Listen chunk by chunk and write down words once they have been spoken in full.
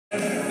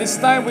This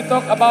time we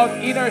talk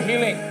about inner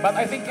healing. But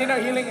I think inner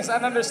healing is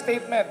an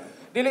understatement.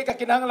 Dili ka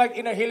kinahanglan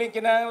inner healing,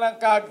 kinahanglan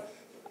kag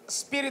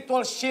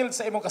spiritual shield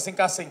sa imong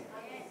kasing-kasing.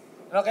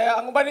 No, kaya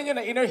ang uban ninyo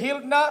na inner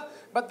healed na,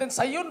 but then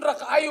sayon ra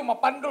kaayo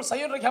mapandol,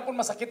 sayon ra gyapon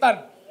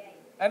masakitan.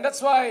 And that's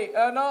why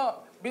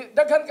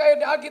daghan kayo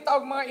niagi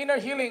taog mga inner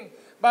healing,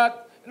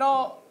 but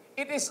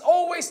it is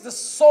always the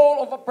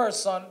soul of a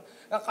person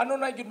nga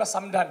kanunay gyud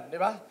masamdan, di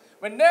ba?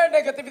 When there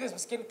negativities,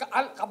 maskin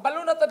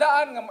kabalo na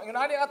tadaan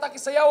nga ani atake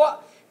sa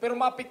yawa, pero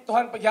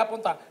maapektuhan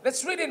paghapon ta.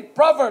 Let's read in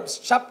Proverbs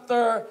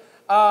chapter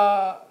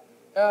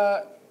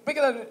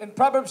in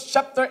Proverbs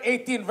chapter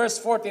 18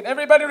 verse 14.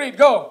 Everybody read,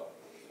 go.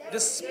 The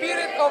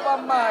spirit of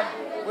a man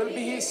will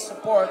be his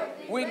support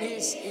when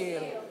he is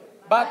ill.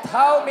 But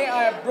how may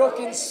a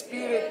broken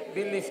spirit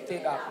be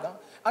lifted up? No?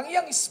 Ang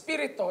iyang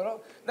espiritu,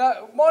 no?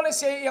 Na mo na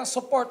siya iyang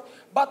support,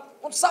 but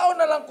unsaon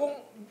na lang kung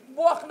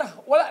buwak na,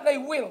 wala na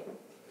will.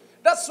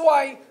 That's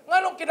why,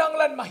 nganong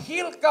kinanglan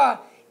ma-heal ka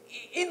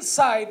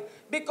inside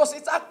because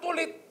it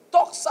actually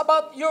talks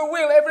about your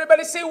will.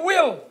 Everybody say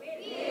will.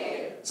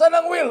 Saan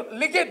ang will?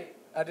 Ligid.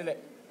 Dili.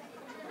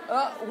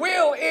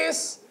 Will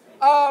is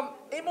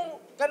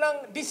imong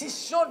kanang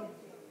desisyon.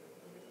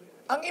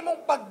 Ang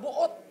imong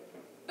pagbuot.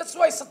 That's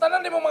why sa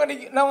tanan nimo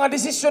mga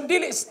desisyon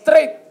dili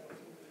straight.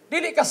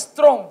 Dili ka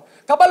strong.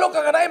 Kabalo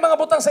ka nga naay mga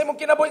butang sa imong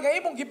kinabuhi nga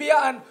imong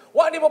gibiyaan,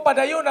 wa nimo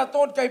padayon na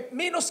tungod kay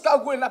minus ka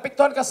og will,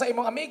 naapektuhan ka sa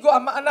imong amigo,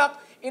 ama, anak,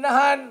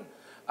 inahan,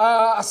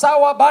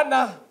 asawa,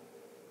 bana.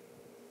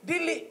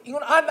 Dili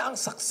ingon ana ang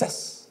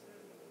success.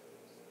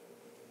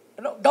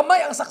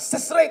 Gamay ang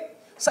success rate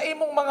sa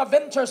imong mga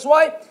ventures.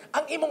 Why?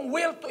 Ang imong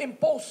will to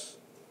impose.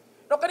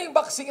 Kaning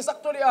boxing is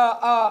actually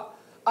a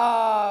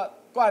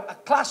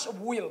clash of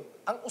will.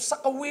 Ang usa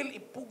ka will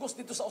ipugos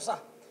dito sa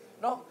usa.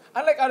 No?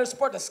 Unlike other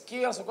sport, the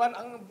skills,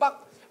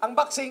 ang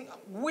boxing,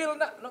 will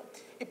na, no?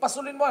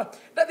 Ipasulin mo.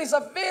 That is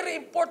a very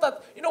important,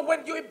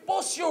 when you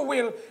impose your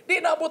will, di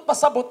naabot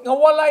pasabot nga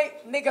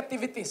walay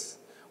negativities,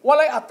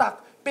 walay attack.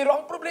 Pero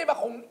ang problema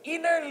kung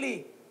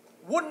innerly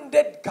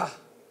wounded ka,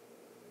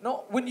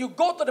 no? When you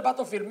go to the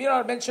battlefield, Mira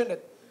mentioned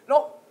it,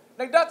 no?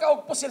 Nagdaka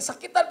og pusil,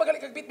 sakitan pagali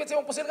kag bitbit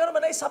sa imong pusil, nga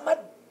naman ay samad.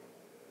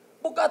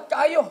 Bugat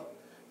kaayo.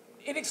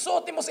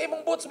 Inigsuti mo sa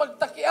imong boots,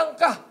 magtakiang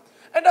ka.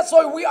 And that's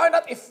why we are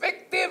not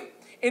effective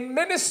in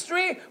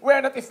ministry. We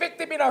are not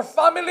effective in our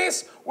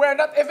families. We are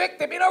not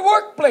effective in our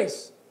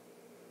workplace.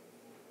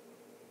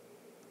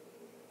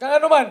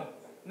 Kaya naman,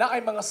 na ay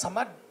mga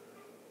samad.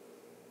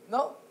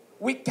 No?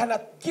 We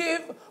cannot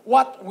give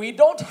what we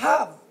don't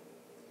have.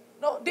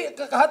 No, di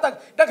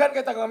kakahatag. Daghan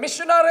kay mga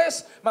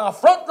missionaries, mga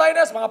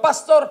frontliners, mga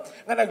pastor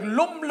nga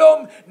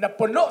naglumlom na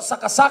puno sa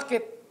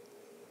kasakit.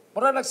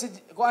 Mura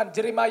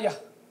Jeremiah.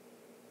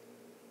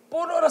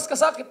 Puno ras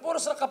kasakit, puno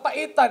sa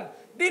kapaitan.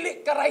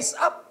 Dili ka rise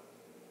up.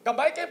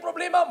 Gamay kayong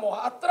problema mo,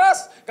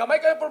 atras. Gamay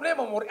kayong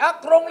problema mo,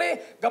 react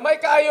wrongly. Gamay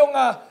kayong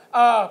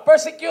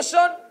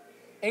persecution.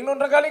 Ingnon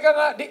ragali ka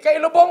nga, di ka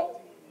ilubong.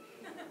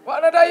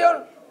 Wa na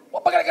dayon. Wa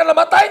pa ka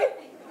namatay.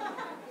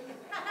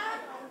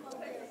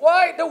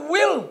 Why? The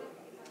will.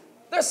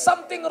 There's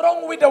something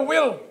wrong with the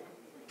will.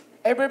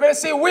 Everybody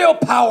say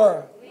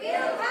willpower.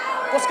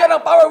 Willpower. Kus ka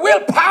ng power.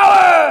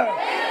 Willpower!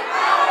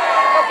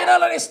 Willpower!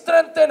 Kinalan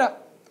strengthen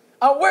na.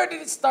 Where did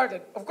it start?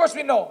 Of course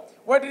we know.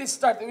 Where did it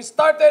start? We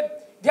started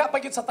diha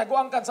pa gyud sa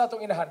taguangkan sa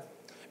atong inahan.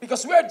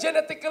 Because we are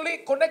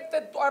genetically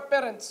connected to our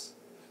parents.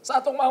 Sa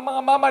atong mga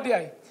mama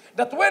diay.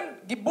 That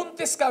when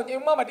gibuntis ka,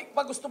 yung mama di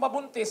pa gusto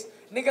mabuntis,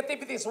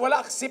 negativities, wala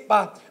aksip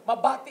pa,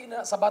 mabati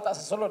na sa bata sa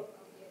sulod.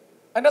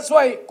 And that's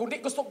why, kung di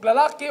gusto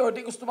lalaki or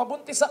di gusto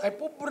mabuntis sa kay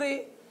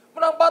pobre,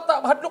 muna ang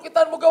bata,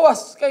 mahadlukitan mo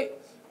gawas. Kay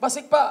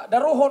basig pa,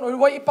 daruhon or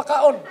way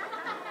ipakaon.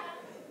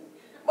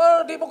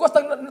 Di mo gusto,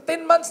 10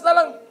 months na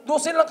lang,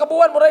 12 lang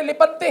kabuan, mura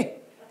ilipante.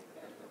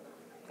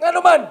 Nga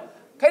naman,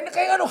 kaya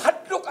nga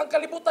hadlok ang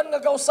kalibutan nga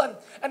gausan.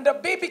 And the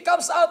baby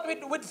comes out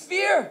with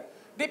fear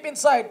deep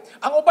inside.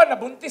 Ang uban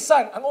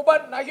nabuntisan, ang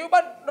uban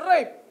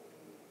na-rape.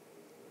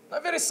 Na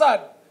very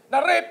sad.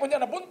 Na-rape mo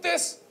niya,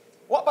 nabuntis,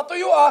 wa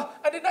patuyo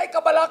and then ay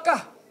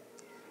kabalaka.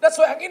 That's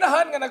why ang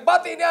inahan nga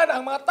nagbati niya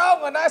ang mga tao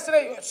nga naa sila,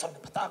 saan na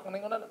bata ako na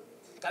yun na.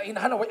 Kaya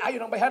inahan na, ayaw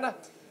ng bayhana.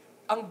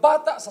 Ang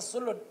bata sa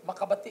sulod,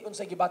 makabation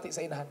sa gibati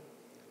sa inahan.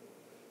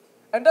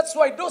 And that's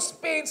why those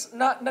pains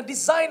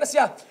na-design na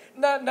siya,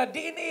 na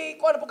DNA,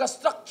 kung ano po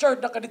structured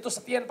na ka dito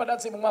sa tiyan pa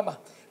daan sa imong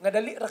mama. Nga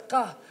dali ra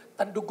ka,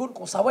 tandugon,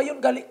 kung sawa yun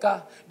gali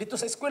ka, dito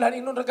sa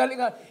eskwelahan, inon ra gali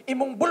nga,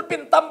 imong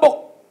bulpin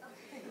tambok.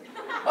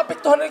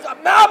 Mapektuhan na ka,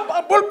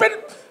 ang bulpin,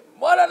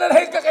 wala na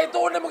dahil ka, kaya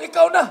tuon na mong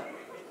ikaw na.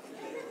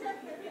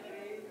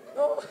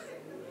 No?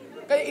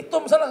 Kaya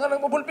itom sa lang,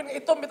 nang mabulpin nga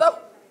itom, bitaw.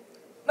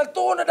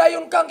 Nagtuon na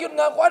dayon kang yun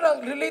nga, kung ano,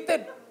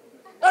 related.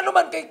 Ano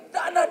man, kay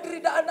daan na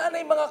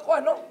yung mga, kung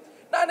ano,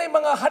 na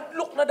mga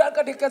hadlok na daan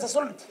ka di ka sa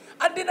sulod.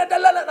 Ang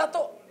dinadala na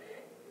nato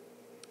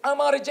ang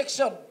mga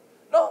rejection.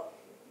 No?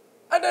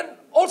 And then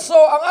also,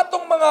 ang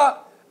atong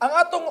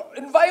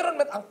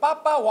environment, ang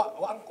papa,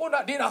 ang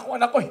kuna, di na akong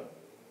anak ko.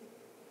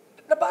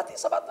 Nabati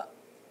sa bata.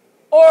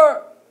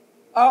 Or,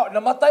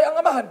 namatay ang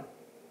amahan.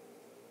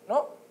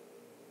 No?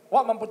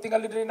 Wa man pud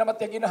tingali diri na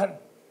matiyag inahan.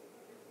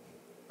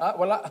 Ha,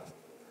 wala.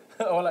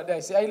 Wala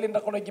dai. Si Aileen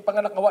ra ko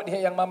nagipanganak nga wa diha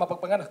yang mama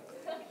pagpanganak.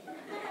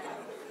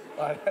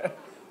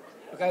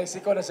 Okay,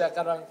 siko na siya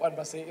karang kuan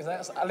ba si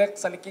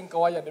Alex sa liking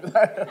kawayan, di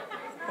ba?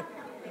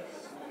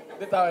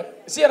 Dito.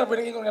 Siya ra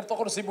pinag-ingon nga to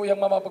ko Cebu yang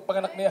mama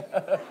pagpanganak niya.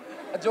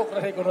 A joke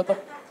ra ko no to.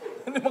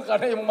 Hindi mo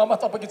kana imong mama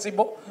to pagit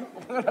Cebu.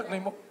 Panganak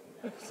nimo.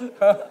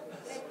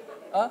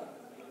 Ha?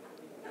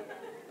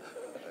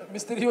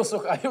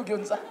 Misteryoso kayo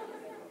gyud sa.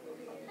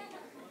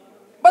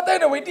 But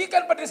anyway, di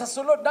kan pa din sa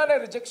sulod na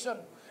rejection.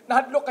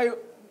 Nahadlo kayo,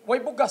 way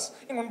bugas.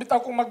 Ingon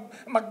bitaw kung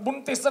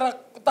magbuntis ra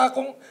ta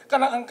kung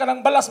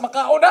kanang balas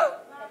makaon na.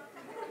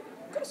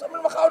 Kasi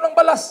man makaon ng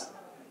balas.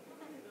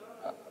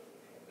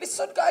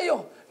 Lisod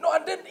kayo. No,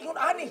 and then, ingon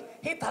ani,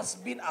 it has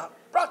been a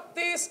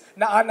practice,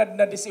 naanad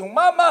na di sa iyong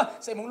mama,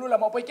 sa imong lula,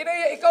 maupoy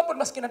kinaya, ikaw po,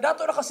 mas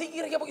kinadato na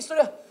kasigir, kaya pong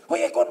istorya.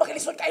 Hoy, ikaw,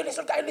 makilisod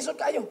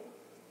kayo.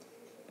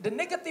 The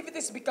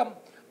negativities become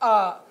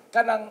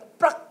kanang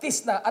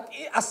practice na, at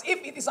as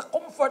if it is a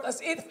comfort, as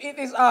if it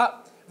is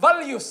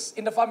values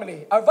in the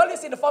family. Our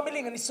values in the family,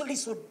 nga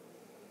lisod-lisod.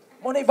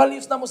 Muna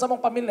values na mo sa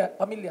mong pamilya.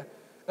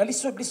 Nga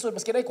lisod,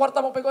 mas kinaya,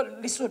 kwarta mo pa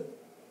lisod.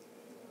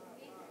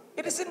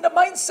 It is in the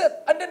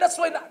mindset. And then that's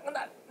why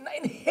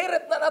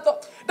na-inherit na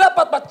nato.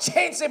 Dapat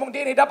ma-change sa imong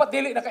DNA. Dapat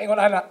dili na kaingon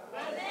ana.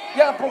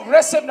 Yang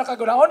progressive na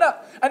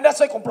kagunaona. And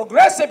that's why kung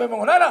progressive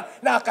imong ana,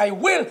 na kay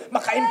will,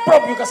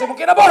 maka-improve yung kasi mong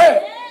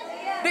kinabuhi.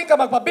 Di ka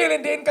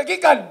magpabilin, diin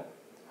kagikan.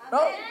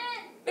 No?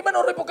 Di man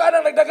uri po ka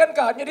nang nagdagan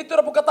ka, niya dito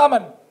na po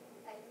kataman.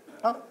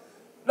 Huh?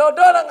 No,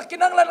 doon ang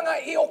kinanglan nga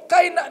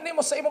i-okay na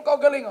nimo sa imong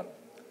kaugalingon.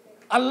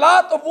 A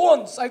lot of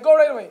wounds. I go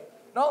right away.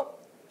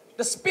 No?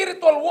 The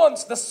spiritual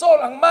wounds, the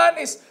soul, ang man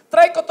is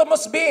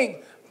trichotomous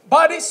being.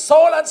 Body,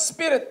 soul, and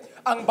spirit.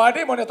 Ang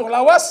body mo nitong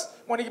lawas,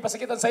 mo ni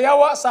gipasakitan sa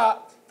yawa sa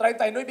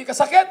 39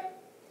 kasakit.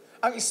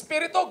 Ang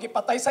espiritu,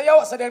 gipatay sa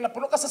yawa sa dihang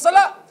napuno ka sa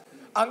sala.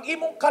 Ang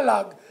imong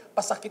kalag,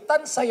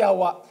 pasakitan sa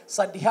yawa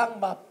sa dihang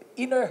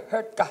ma-inner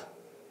hurt ka.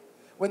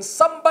 When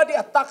somebody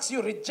attacks you,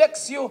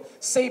 rejects you,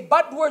 say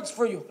bad words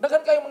for you.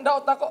 Dagan kayo mong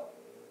daot nako.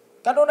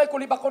 Kanunay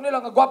kulibako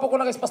nila, nga gwapo ko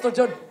na kay Pastor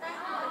John.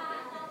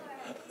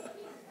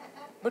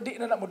 Badi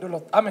na mo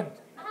dulot. Amen.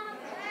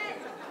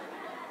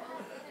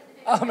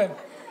 Amen.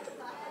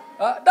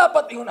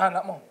 Dapat ingon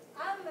anak mo.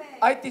 Amen.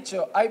 I teach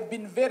you, I've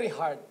been very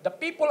hard. The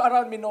people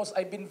around me knows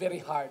I've been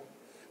very hard.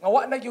 Nga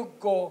wa na yug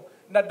ko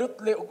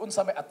nadutli og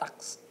unsa may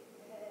attacks.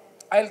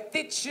 I'll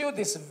teach you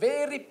this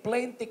very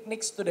plain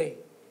techniques today.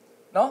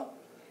 No?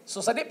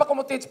 So sa di pa ko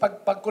mo teach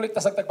pagkulikta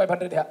sa tag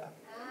 500 diha.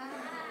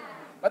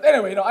 But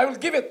anyway, I will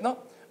give it,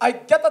 no? I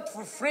get it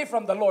for free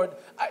from the Lord.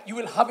 You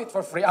will have it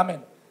for free.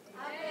 Amen.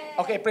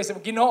 Okay, praise Him.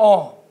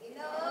 Ginoo,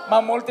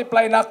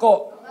 ma-multiply na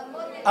ako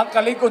ang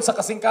kaligod sa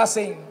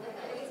kasing-kasing.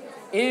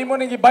 Imo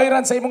ning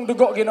gibayran sa imong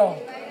dugo, Ginoo.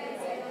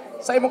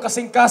 Sa imong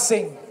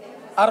kasing-kasing.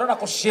 Aron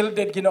ako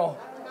shielded, Ginoo.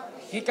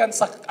 Gikan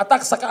sa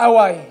attack sa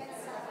kaaway.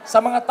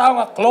 Sa mga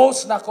tao nga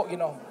close na ako,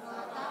 Ginoo.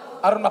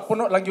 Aron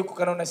mapuno lang yung ko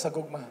kanunay sa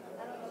gugma.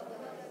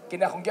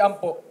 Kini akong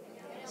giampo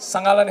sa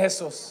ngalan ni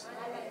Jesus.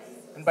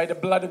 And by the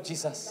blood of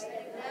Jesus.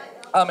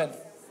 Amen.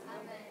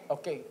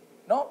 Okay.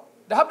 No?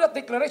 They have that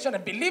declaration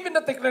and believe in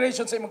that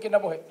declaration sa imong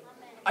kinabuhi.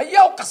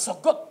 Ayaw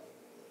kasugot.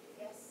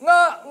 Nga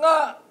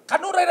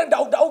kanuray ng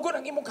daog-daogon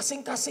ang imong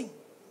kasing-kasing.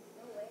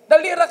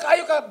 Dali ra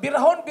kaayo ka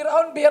birahon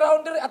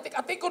diri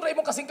atik-atikon ra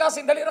imong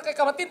kasing-kasing, dali ra kay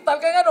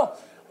kamatintal kay ngano.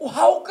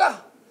 Uhaw ka.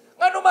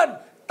 Ngano man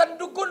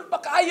tandugon pa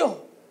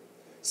kaayo.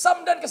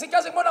 Samdan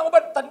kasing-kasing mo na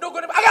uban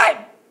tandugon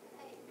agay.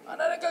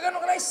 Ana ka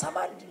gano kanay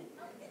samad.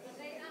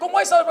 Kung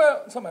may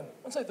saman,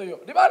 unsay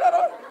tuyo? Di ba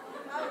ano?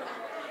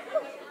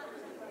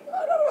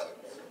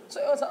 Sa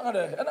nga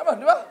dahil. Ano man,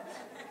 di ba?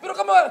 Pero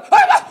kamo,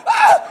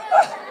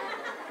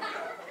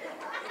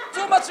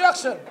 too much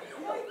reaction.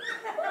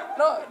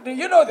 No,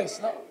 you know this,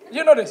 no?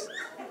 You know this.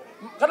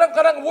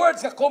 Kanang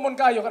words nga common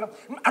kayo.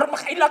 Aron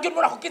makailagyon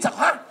mo na ako kinsa,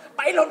 ha?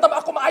 Pailon tama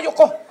ako, maayo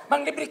ko.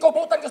 Manglibre ko,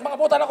 butan ko sa mga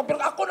butan ako.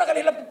 Pero ako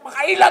nagalilang,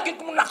 makailagyon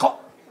ko muna ako.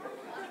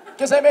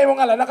 Kasi may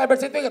mga ngalan,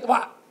 naka-birth certificate,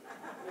 wa.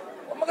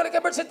 Magaling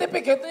ka birth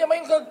certificate, niya may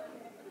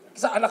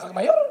sa anak kag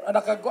mayor,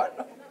 anak kag guan.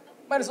 No?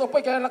 Minus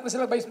opoy, kaya anak na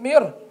sila vice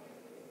mayor.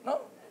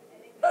 No?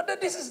 No,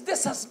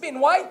 this has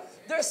been. Why?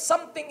 There's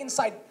something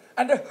inside.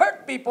 And the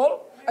hurt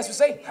people, as you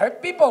say,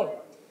 hurt people.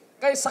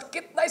 Kaya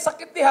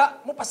sakit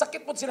diha, mo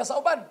pasakit po sila sa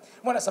uban.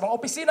 Muna sa mga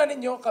opisina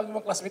ninyo, kami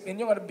mga classmate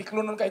ninyo, nga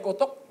biklunon kay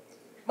utok,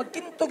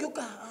 magkintog yung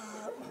ka.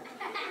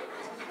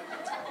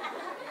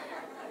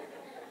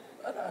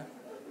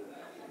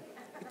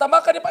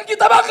 Itamakan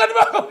niyo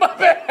ako,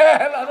 mabel.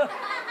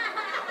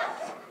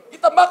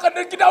 Itamakan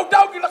niyo,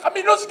 ginaw-daw,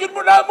 kinakaminos, yun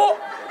mo na mo.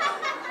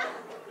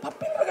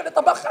 Papil na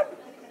natabakan.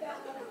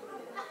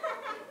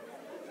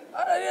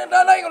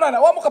 Nanay ko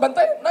nana. Huwag mo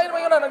kabantay. Nanay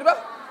naman yung nana, di ba?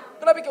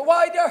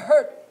 Why they are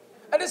hurt?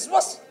 And this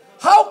was,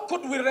 how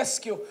could we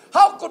rescue?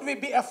 How could we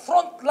be a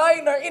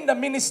frontliner in the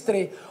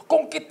ministry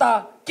kung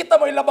kita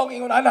mo'y labang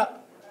ingon nana?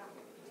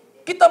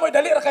 Kita mo'y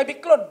dalira kay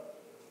biklon.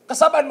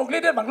 Kasabaan mong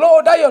leader, magloo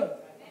dayon.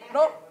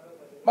 No?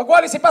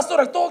 Magwali si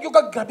pastor, nagtuog yung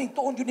grabing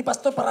tuon yun ni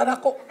pastor para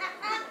nako.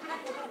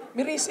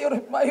 Mirisi,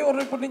 mayor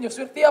po ninyo.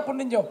 Swertiya po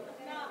ninyo.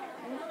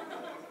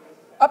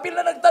 Apil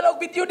na nagtanaw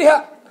video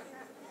diha.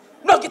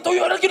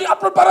 Nagituyo na yun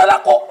upload para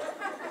lako.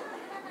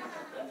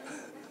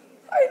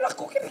 Ay,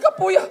 lako, kini ka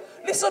puya.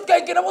 Listen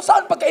kayo,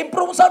 kinamusaan,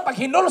 pagka-improve saan, pag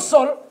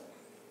hinulsol.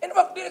 In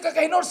fact, di ka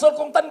hinulsol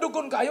kung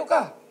tandugon kayo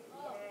ka.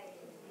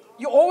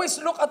 You always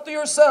look at to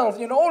yourself.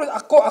 You know, always,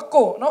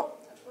 ako, no?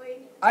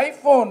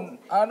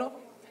 iPhone,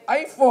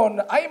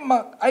 iPhone,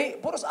 iMac,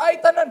 puros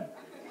tanan.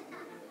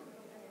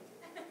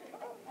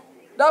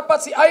 Dapat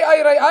si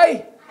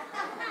ay.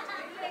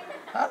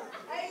 Ha?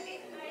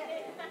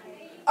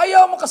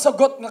 Ayaw mo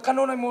kasagot nga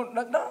kanunay mo.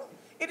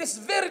 It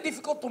is very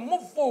difficult to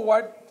move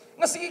forward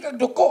nga sige kag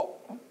duko.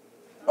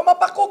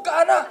 Mapakog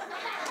ka, ana.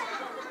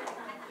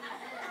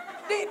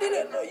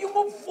 You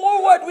move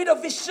forward with a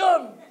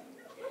vision.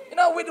 You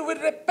know, with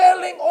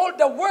repelling all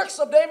the works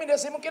of the enemy.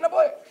 Kasi mong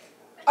kinaboy.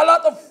 A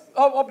lot of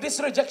this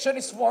rejection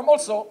is formed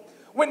also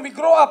when we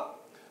grow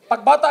up.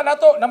 Pagbata na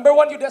to, number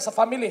one, yun sa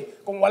family.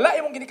 Kung wala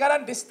imong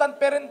ginikanan, distant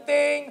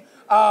parenting,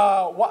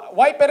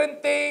 why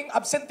parenting,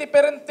 absentee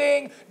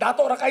parenting,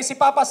 dato ra kay si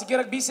Papa, sige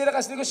busy na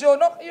kay sa negosyo,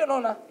 no? You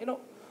know na, you know.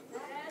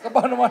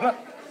 Kapaano naman na,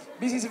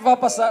 busy si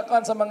Papa sa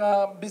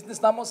mga business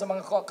namo, sa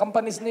mga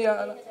companies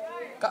niya.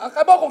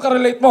 Kaba kung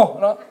ka-relate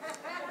mo, no?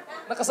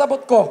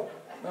 Nakasabot ko.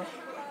 No?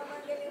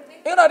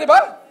 Yun na, di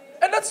ba?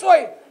 And that's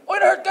why,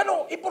 na-hurt ka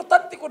no,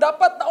 importante ko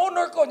dapat na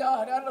honor ko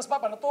niya. Ni Anas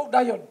Papa, natuog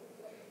dayon.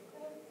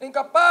 Ning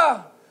ka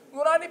pa,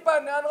 ngurani pa,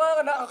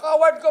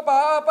 nakaka-award ko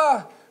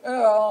pa.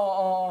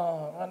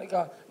 Ngani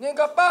ka. Ning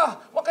ka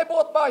pa, wakay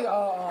buot pa.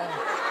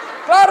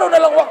 Klaro na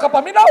lang wak ka pa,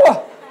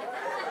 minawa.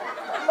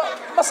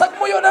 Masag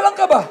mo yun na lang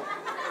ka ba?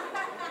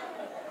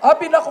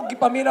 Abi na kung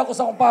gipamina ko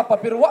sa akong papa,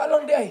 pero wa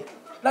lang di ay.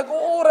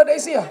 Nag-uura di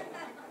siya.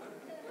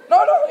 No,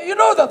 you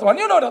know that one,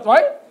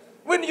 right?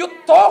 When you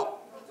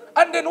talk,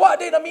 and then wa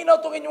di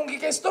naminaw itong inyong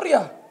gika-istorya.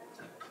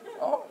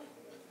 Oh.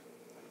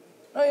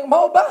 Ay,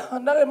 mao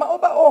ba? Mao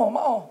ba?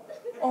 Mao.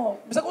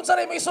 Bisag unsa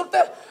na mo isulti,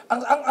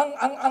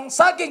 ang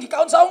saging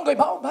gikaon sa unggoy,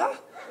 mao ba?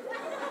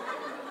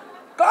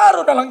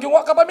 Klaro na lang yung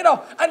wa ka paminaw.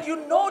 And you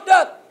know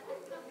that.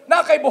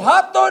 Na kay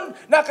buhaton,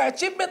 na kay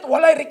achievement,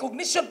 walay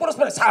recognition, puros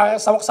pa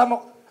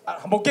samok-samok,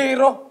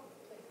 hamugero.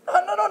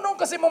 No,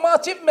 kasi mga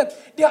achievement,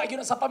 diha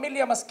yun sa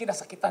pamilya mas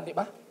kinasakitan, di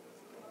ba?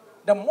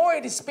 The more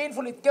it is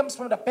painful, it comes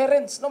from the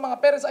parents. No, mga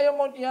parents, ayaw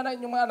mo yan na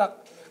inyong mga anak.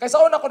 Kaya sa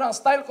una ko na, ang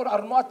style ko na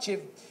aron mo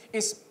achieve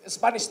is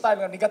Spanish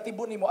style, nga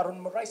negatibo ni mo, aron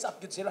mo rise up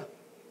yun sila.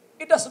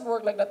 It doesn't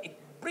work like that. It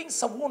brings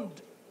a wound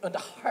on the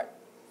heart.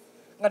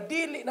 Nga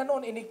dili na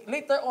noon,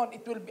 later on,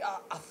 it will be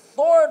a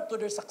thorn to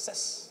their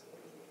success.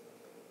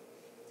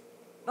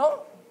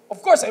 No? Of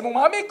course, ay mong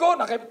mga amigo,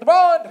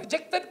 nakaitrabaho,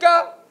 rejected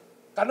ka,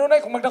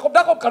 kanunay, kung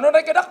magdakop-dakop,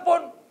 kanunay ka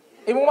dakpon.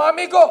 Ay mong mga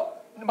amigo,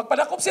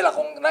 magpadakop sila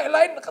kung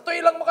lain, katuloy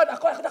lang mo ka,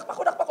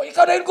 ako dakpa ko,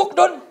 ikaw na yung cook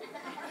doon.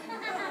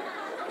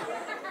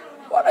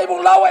 Wala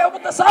yung laway, abot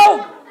na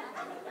saog.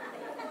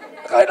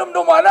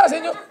 Nakahinom-numana sa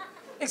inyo.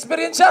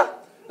 Experiensya.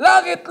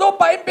 Langit,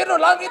 lupa, impirno,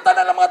 langitan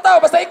na ng mga tao,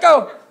 basta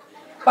ikaw.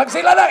 Pag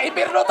sila na,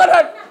 impirno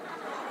tanan.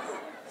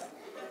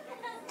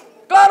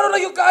 Klaro na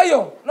yung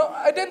kaayo. No?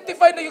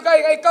 Identify na yung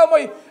kaayo. Ikaw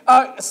mo'y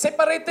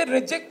separated,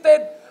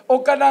 rejected,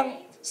 o kanang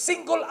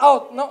single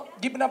out, no?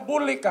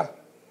 Ginabuli ka.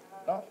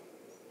 No?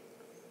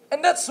 And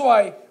that's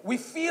why we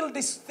feel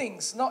these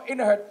things, no, in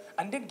our heart.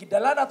 And then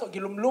gidala na to,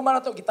 gilumluma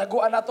na to,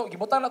 gitaguan na to,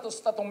 gibutan na to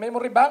sa tatong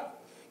memory bank.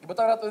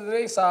 Gibutan na to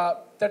dire sa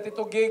 32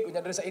 gig,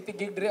 unya dire sa 80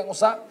 gig dire ang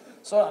usa.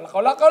 So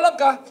lakaw-lakaw lang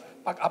ka.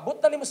 Pag abot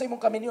na nimo sa imong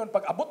kaminyon,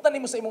 pag abot na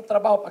nimo sa imong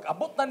trabaho, pag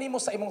abot na nimo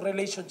sa imong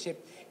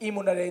relationship, imo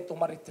na dito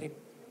ma-retrieve.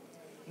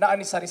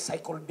 Naani sa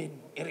recycle bin,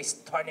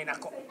 i-restore ni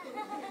nako.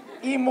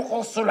 Imo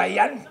kong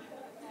sulayan.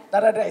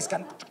 Tara da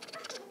iskan.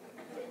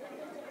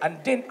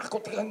 And then ako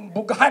tigang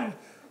bugahan.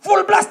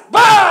 Full blast!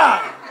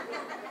 Bang!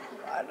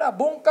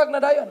 Bungkag na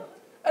dayon.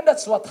 And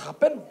that's what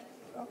happened.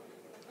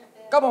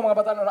 Kamo mga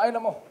bata, ay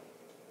na mo.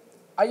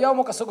 Ayaw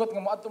mo kasugot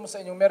nga mo ato mo sa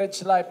inyong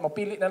marriage life,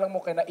 mapili na lang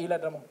mo kay nailad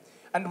na mo.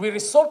 And we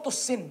resort to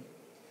sin.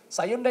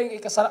 Sa yun na yung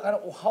ikasala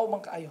ka ng uhaw man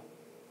kaayo.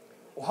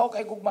 Uhaw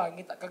kay gugma,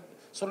 ngita kag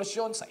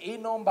solusyon sa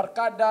inom,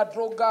 barkada,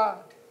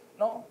 droga,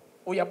 no?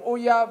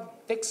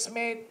 Uyab-uyab,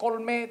 textmate,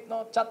 callmate,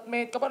 no?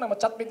 Chatmate, kapag na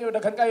chatmate niyo,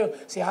 daghan kayo.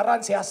 Si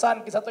Haran, si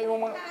Hasan, kisa to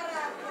yung mga...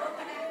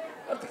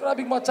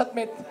 Grabing mga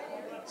chatmate.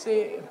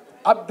 Si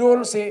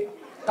Abdul, si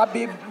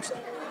Kabib.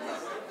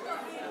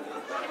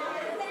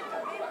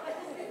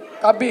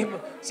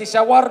 Si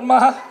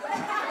Shawarma.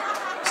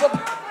 So,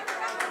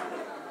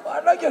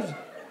 ano yun?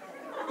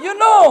 You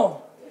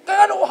know.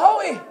 Kaya ano, uhaw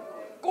eh.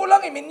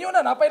 Kulang minyo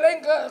na. Napay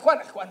lang ka.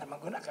 Kuan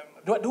naman guna.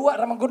 Dua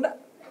naman guna.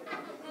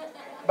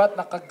 But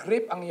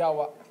nakagrip ang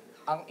yawa.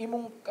 Ang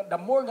imong, the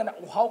more nga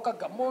nauhaw ka,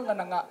 gamor nga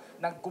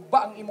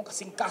nagguba ang imong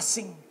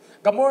kasing-kasing.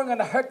 Gamor nga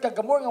na-hurt ka,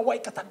 gamor nga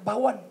way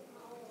katagbawan.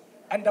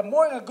 And the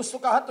more nga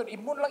gusto ka hatod,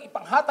 imon lang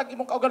ipanghatag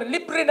imong kaugalan,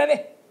 libre na ni.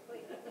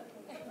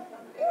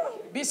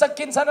 Bisag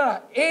kinsa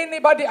na,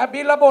 anybody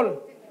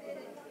available.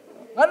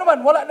 Nga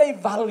naman, wala na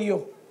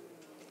value.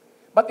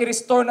 But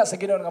i-restore na sa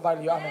Ginoo nga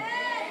value. Amen.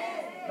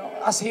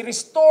 No? As He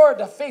restore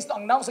the face,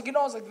 ang naong sa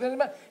Ginoo,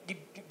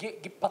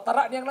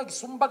 gipatara niyang lang,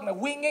 gisumbag na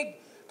wingig,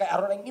 kay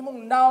aron ang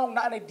imong naong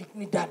naa nay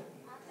dignidad.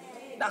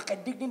 Na kay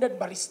dignidad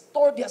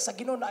ma-restore diya sa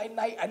Ginoo na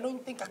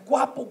anointing ka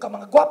gwapo ka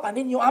mga gwapa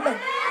ninyo. Amen.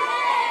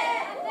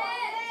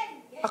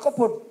 Ako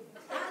po.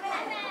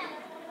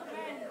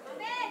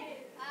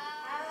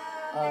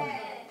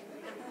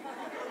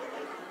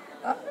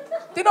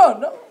 Tinon,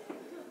 no?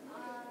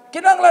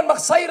 Kinanglan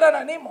magsayra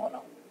na nimo,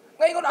 no?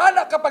 Ngayon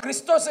anak kapag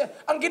restore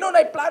ang Ginoo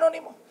na plano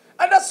nimo.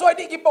 And that's why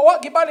di gibawa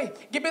gibali,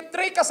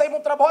 gibetray ka sa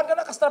imong trabaho ka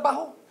na kas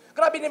trabaho.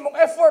 Grabe nimong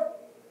effort,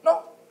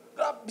 no?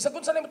 Grabe bisag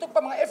unsa nimo tug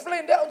pa mga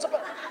F-line dia unsa pa.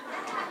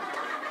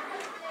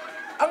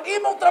 Ang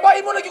imong trabaho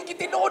imo lang yung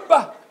gitinuod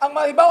ba? Ang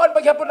mahibawan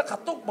paghapon na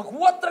katug,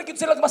 maghuwat ra gyud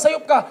sila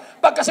masayop ka.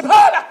 Pagkasib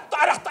hala,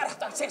 tarak.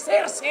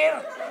 Sir.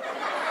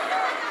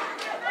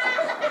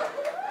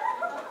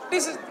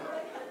 This is,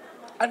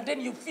 and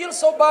then you feel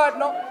so bad,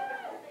 no?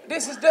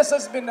 This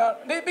has been,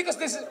 because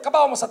this is,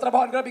 kabaw mo sa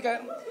trabaho, grabe ka,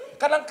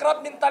 kanang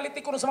crab mentality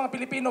kuno sa mga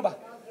Pilipino ba?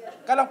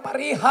 Kanang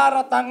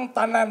pariharatang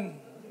tanan,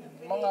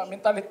 mga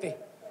mentality.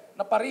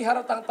 Na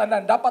pariharatang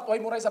tanan, dapat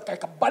way mo rise up, kay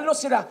kabalo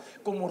sila,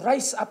 kung mo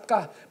rise up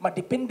ka,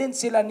 madependent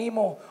sila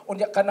nimo,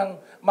 unya kanang,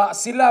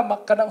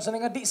 kanang,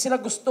 nga, di sila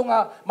gusto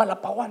nga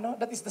malapawan, no?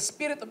 That is the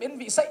spirit of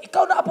envy.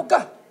 Ikaw na apog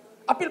ka,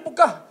 apil po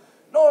ka,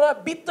 no,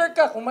 bitter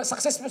ka, kung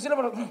success mo sila,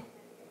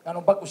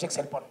 anong bago siya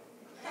cellphone?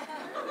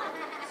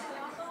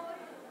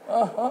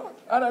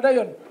 Ano na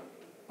yun?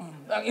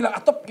 Ang ilang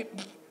atop,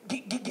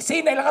 gisay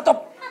na ilang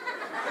atop.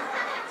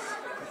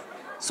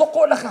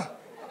 Suko na ka.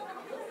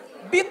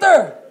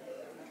 Bitter.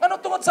 Ano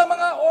tungod sa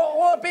mga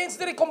pains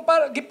diri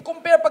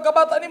compare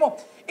pagkabata nimo?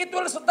 It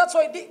will, so that's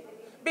why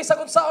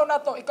bisag unsaon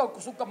nato, ikaw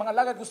kusog ka mga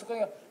lagad gusto ko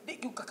di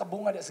gyud ka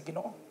kabunga sa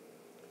Ginoo.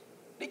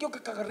 Di gyud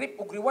ka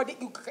ka-reap og reward,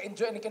 di gyud ka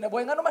enjoy ni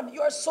kinabuhi. Ngano man,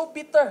 you are so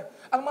bitter.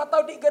 Ang mga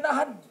tao di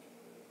ganahan.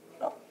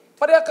 No?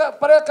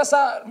 Pareha ka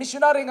sa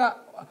missionary nga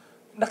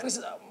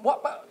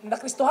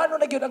nakristohano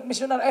na gyud ang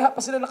missionary. Ay pa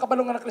sila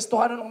nakabalo nga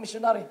nakristohano ng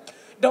missionary.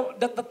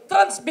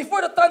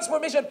 Before the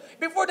transformation,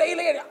 before the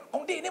healing,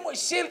 kung di nimo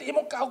i-shield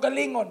imong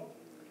kaugalingon,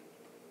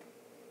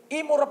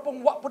 imo ra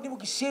pong wa pud nimo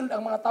gi-shield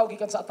ang mga tao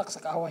gikan sa atak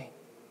sa kaaway.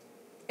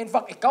 In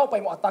fact, ikaw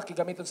pa mo atake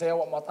gamiton sa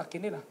yawa mo atake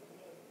nila.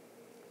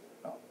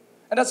 No?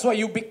 And that's why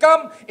you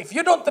become, if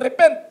you don't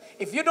repent,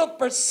 if you don't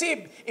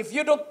perceive, if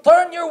you don't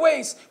turn your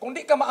ways, kung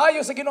di ka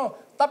maayo sa Ginoo,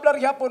 tablar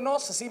gyapon no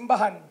sa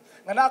simbahan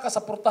nga naa ka sa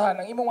portahan,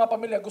 ang imong mga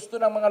pamilya gusto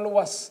ng mga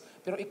luwas,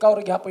 pero ikaw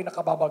ri gyapon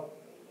nakababag.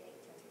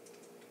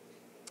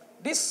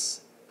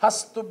 This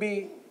has to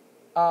be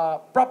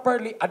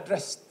properly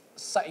addressed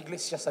sa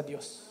iglesia sa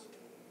Dios.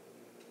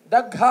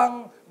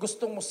 Daghang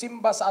gustong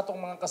musimba sa atong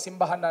mga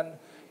kasimbahanan,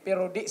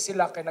 pero di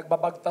sila kay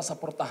nagbabagta sa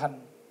portahan.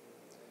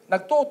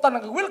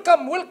 Nagtuotan,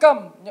 welcome.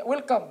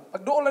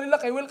 Pagduol na nila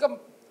kay welcome.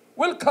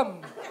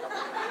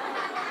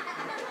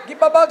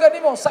 Gibabaga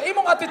nimo sa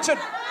imong attitude.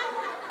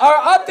 Our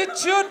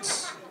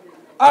attitudes,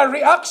 our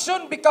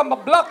reaction become a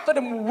block to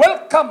them.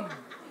 Welcome.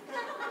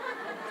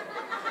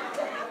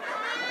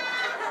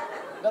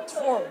 That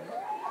form.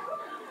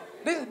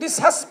 This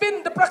has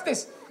been the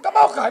practice.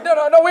 Kabaw ka.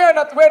 No, we're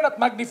not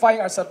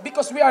magnifying ourselves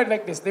because we are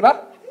like this, di ba?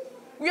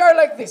 We are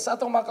like this sa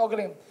atong mga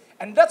kaugalingon.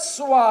 And that's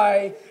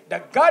why the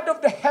God of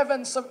the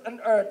heavens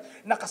and earth,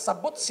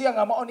 nakasabot siya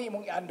nga mao ni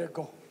imong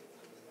i-undergo.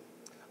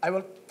 I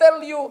will tell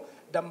you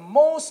the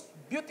most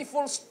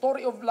beautiful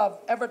story of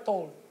love ever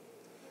told.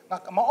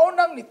 Nga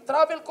maunang ni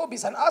travel ko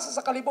bisan asa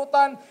sa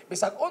kalibutan,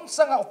 bisag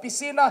unsa nga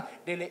opisina,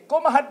 dili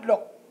ko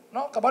mahadlok.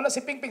 No? Kabaw na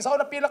si Pingping, sa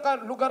una pila ka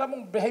lugar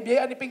among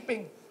bihay-bihayaan ni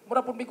Pingping. Mura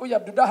pud mi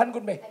kuyab, dudahan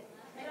gud me.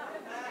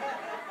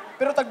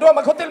 Pero tagduha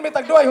mag-hotel mi,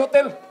 tagduha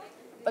hotel.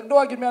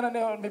 Tagduha gyud mi ana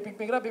ni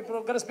Pingping, grabe,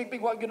 pero ganas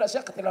Pingping wa gyud na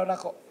siya, katilaw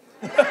nako.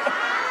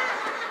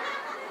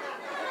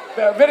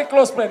 Very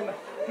close friend.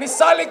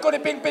 Nisalig ko ni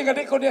Pingping,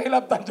 hindi ko niya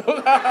hilabtan.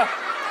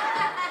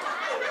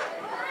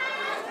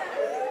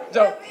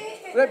 Joke.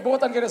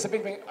 Buotan ka na si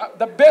Pingping.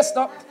 The best,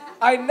 no?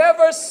 I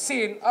never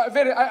seen, I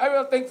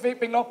will thank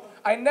Pingping, no?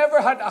 I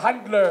never had a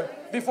handler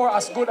before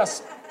as good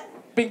as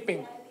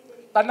Pingping.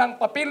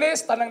 Tanang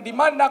papilis, tanang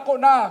demand nako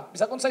na.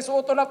 Bisag unsay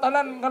suoto na,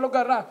 tanan nga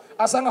lugar na.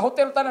 Asa nga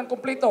hotel, tanan,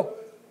 kompleto.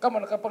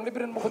 Kamo,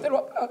 nakapanglibre mo hotel.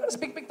 Si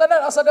Pingping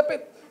tanan, asa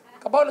dapit.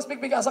 Kabaw na si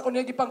Pingping, asa ko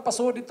niya gipang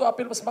paso dito,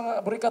 apil mas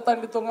mga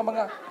burikatan dito nga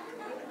mga...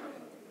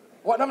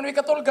 Wa naman may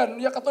katulgan,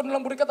 niya katulog na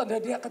lang burikatan.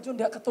 Diya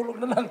katulog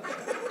na lang.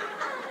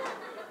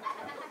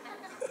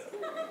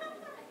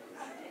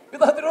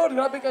 Bitaw tinuod,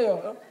 grabe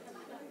kayo.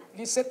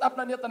 Gi-set up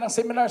na niya tanang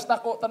seminars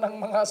nako, tanang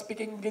mga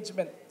speaking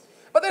engagement.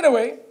 But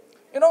anyway,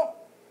 you know,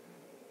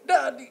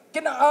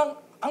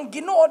 ang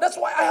Ginoo, that's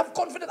why I have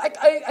confidence.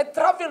 I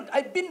traveled,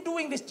 I've been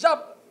doing this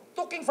job,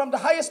 talking from the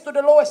highest to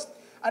the lowest,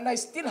 and I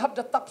still have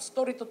the top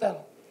story to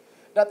tell.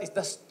 That is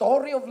the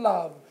story of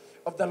love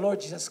of the Lord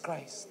Jesus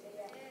Christ.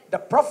 The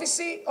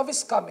prophecy of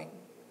His coming,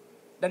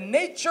 the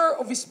nature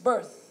of His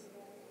birth,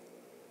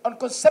 on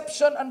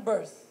conception and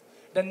birth,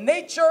 the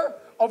nature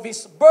of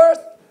His birth,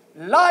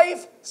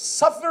 life,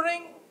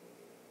 suffering,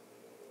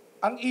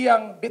 ang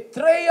iyang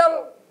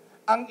betrayal,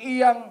 ang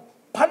iyang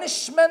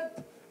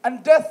punishment,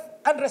 and death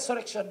and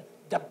resurrection,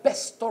 the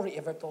best story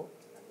ever told.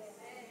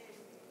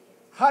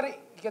 Hari,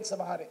 gikan sa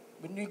mga hari.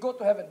 When you go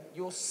to heaven,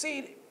 you'll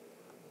see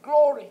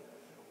glory.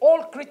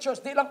 All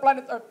creatures, di lang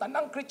planet Earth,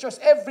 tanang creatures,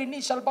 every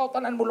knee shall bow,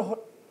 tanan muluhod.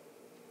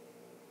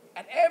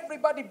 And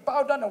everybody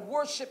bow down and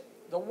worship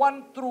the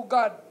one true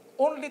God,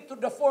 only to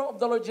the form of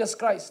the Lord Jesus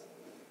Christ.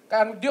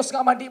 Kaya ang Diyos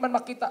nga man di man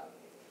makita.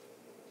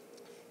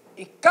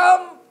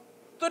 I-come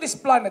to this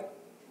planet.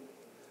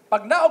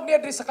 Pag naog niya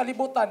diri sa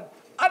kalibutan,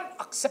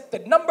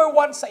 unaccepted. Number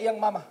 1 sa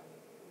iyang mama.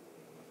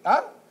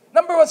 Ha?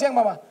 Number 1 sa iyang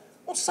mama.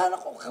 Unsa na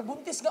ko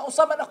kabuntis nga,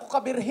 unsa man ako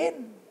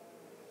kabirhen.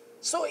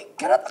 So, he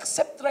cannot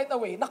accept right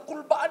away.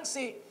 Nakulbaan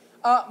si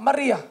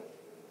Maria.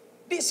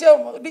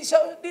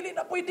 Dili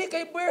na pwede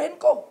kay birhen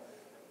ko.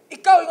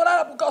 Ikaw, yung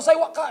anak, kung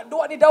kausaywa ka,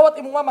 duwa ni dawat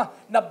imong mama,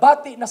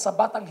 nabati na sa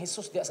batang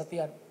Jesus diya sa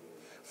tiyan.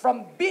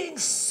 From being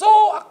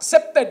so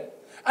accepted,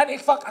 and in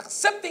fact,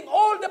 accepting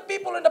all the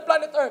people on the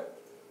planet Earth,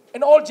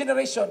 in all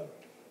generation,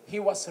 he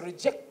was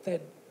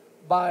rejected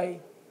by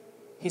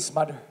his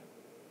mother.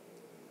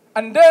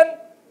 And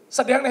then,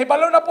 sa dihang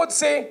nahibalo na po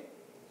si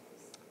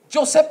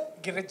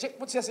Joseph,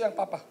 gireject po siya siyang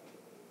papa.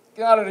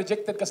 Kaya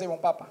rejected ka sa imong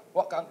papa.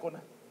 Wa ka angko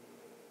na.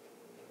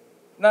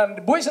 Na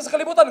buhay siya sa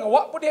kalibutan, nga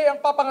wa po diya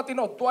ang papa nga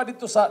tinuod, tuwa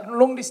dito sa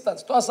long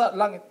distance, tuwa sa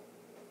langit.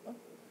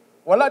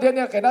 Wala diya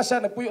niya, kaya na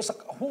siya nagpuyo sa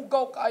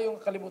hugaw kaayong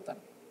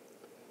kalibutan.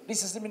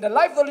 This is in the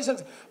life of the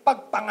Lord.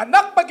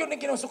 Pagpanganak pag yun ng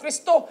Ginoong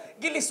Kristo,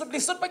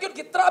 gilisod-lisod pag yun,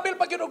 gitravel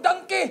pag yun og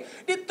dangke,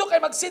 dito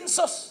kay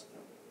magsinsos.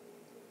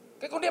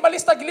 Kaya kung di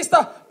malista,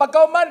 gilista,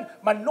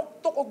 pagkauman,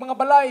 manuktok og mga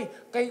balay,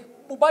 kay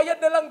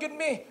ubayad na lang yun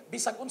mi,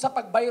 bisag unsa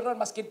pagbayron,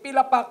 maskin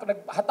pila pa,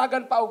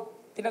 naghatagan pa og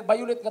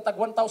tinagbayulit nga tag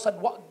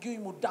 1,000, wag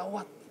yun mo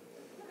dawat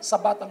sa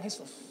batang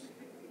Jesus.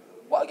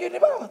 Wag yun ni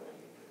bawat.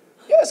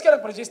 Yes, kaya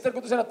nag-register ko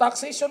to sila,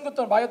 taxation ko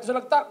to, bayad to sila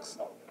tax.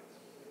 No?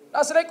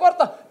 Nasa na yung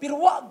kwarta, pero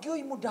wag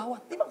yun mo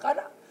dawat. Di man ka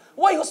na.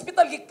 Why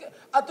hospital,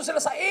 ato sila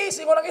sa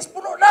ACE, ingo lang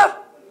puno na.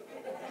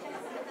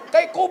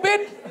 Kay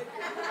COVID.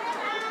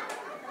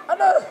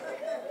 Ano?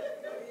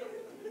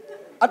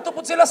 Ato po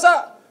sila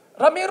sa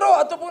Ramiro,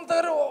 ato po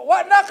wa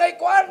na kay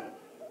Kuan.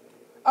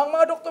 Ang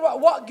mga doktor,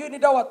 wag yun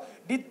ni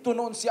dawat. Dito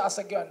noon siya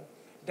asagyan.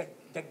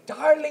 The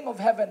darling of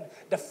heaven,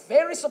 the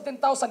fairest of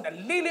 10,000, the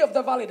lily of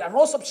the valley, the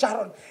rose of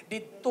Sharon,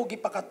 dito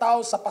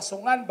gipakataw sa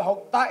pasungan,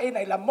 bahog tae,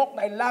 na ilamok,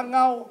 na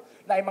ilangaw,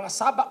 na mga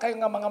saba kayo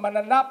nga mga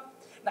mananap,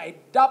 na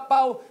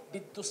idapaw,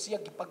 dito siya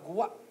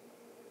gipagwa.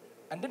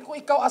 And then kung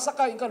ikaw asa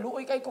ka, ikaw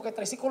luoy kayo ko, kay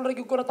tricycle rin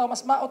ko na tao,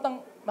 mas laot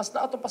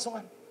ang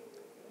pasungan.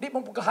 Di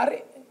mo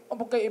pagkahari,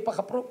 mo kayo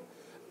ipakaprove.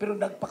 Pero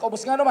nagpakaubos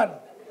nga naman.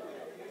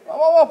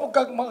 Mawawa po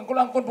ka,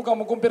 magkulangkon po ka,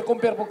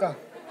 magkumpir-kumpir po ka.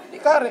 Di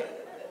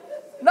kahari.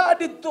 Na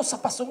dito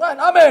sa pasungan.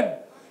 Amen.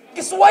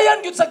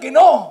 Gisuwayan yun sa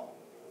Ginoo.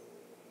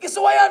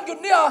 Gisuwayan yun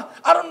niya,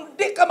 aron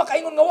di ka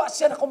makaingon nga wa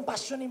siya na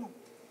compassion nimo.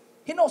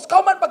 He knows,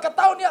 kauman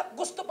pagkatao niya,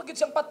 gusto pag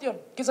siyang patyon.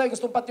 Kisay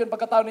gustong patyon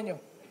pagkatao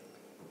ninyo.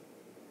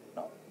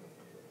 No?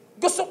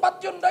 Gusto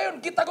patyon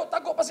dayon,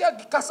 gitago-tago pa siya,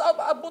 gikasaw,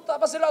 abuta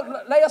pa sila,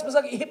 layas pa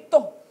sa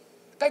Ehipto.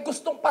 Kay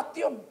gustong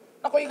patyon.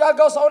 Ako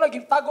igagaw sa una,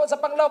 gitago sa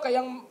panglaw, kay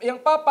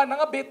yung papa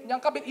nangabit, yung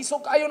kabit,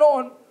 isog kayo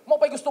noon,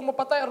 mo pa'y gustong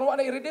mapatay, aron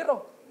na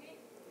iridero.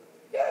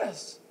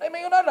 Yes, ay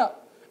may na.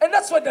 And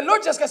that's why the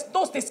Lord Jesus Christ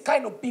knows this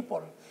kind of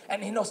people.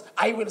 And He knows,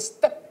 I will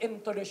step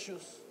into their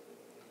shoes.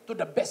 To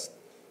the best.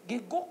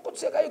 Gigukod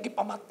siya kayo,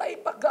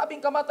 gipamatay pa.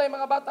 Grabing kamatay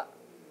mga bata.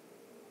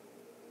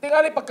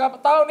 Tingali,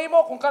 pagkatao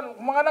nimo, kung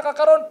mga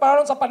nakakaroon,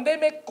 parang sa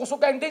pandemic,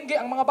 kusog kayong dinggi,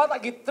 ang mga bata,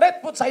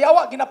 gitret po sa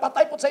yawa,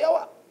 ginapatay po sa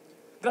yawa.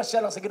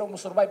 Grasya lang sa Ginoong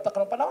survive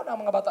takanong panahon ang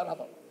mga bata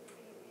nato.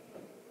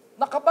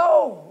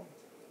 Nakabaw.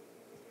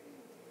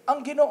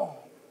 Ang Ginoo.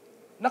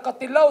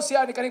 Nakatilaw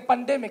siya ni kaning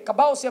pandemic,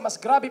 kabaw siya, mas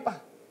grabe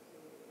pa.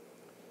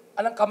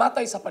 Anang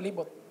kamatay sa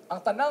palibot. Ang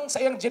tanang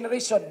sa iyang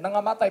generation,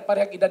 nangamatay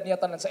parehang edad niya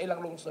tanan sa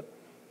ilang lungsod.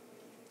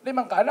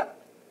 Limang ka na,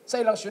 sa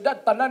ilang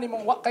syudad, tanan ni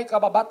mong wakay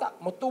kababata,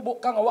 mutubo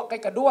ka nga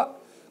wakay kadua.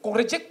 Kung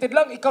rejected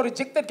lang, ikaw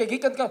rejected, kay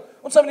gikan ka,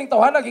 unsa maning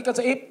tawhana, gikan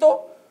sa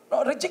Ehipto,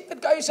 no, rejected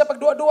kayo siya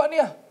pagdua-dua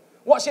niya.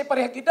 Wa siya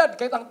parehang edad,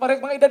 kahit ang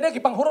parehang mga edad niya,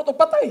 gipanghurot o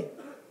patay.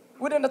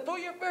 Within a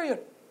 2-year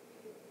period.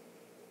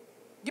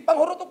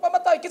 Gipanghurot o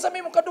pamatay, kinsa may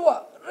mong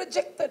kadua,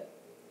 rejected.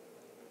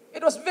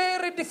 It was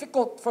very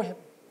difficult for him.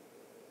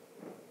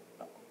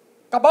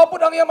 Kabaw po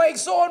ang iyang mga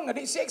igsoon, nga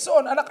di si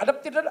igsoon, anak,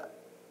 adapted na.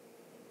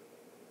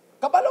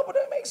 Kabalaw po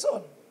na yung mga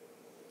igsoon.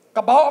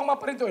 Kabaw ang mga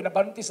parinto,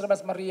 nabantis na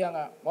mas Maria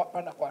nga, wa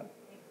pa na kuan.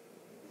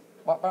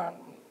 Wa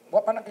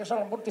pa na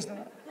kaya buntis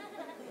na.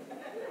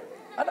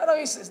 Ano na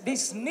they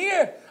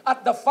sneer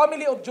at the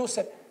family of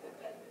Joseph.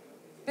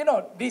 You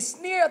know, they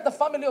sneer at the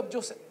family of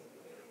Joseph.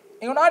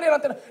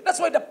 That's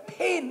why the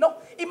pain,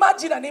 no?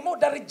 Imagine mo,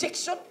 the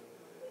rejection.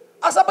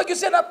 Asa pag yun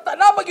siya,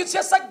 napag yun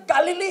siya sa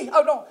Galilee.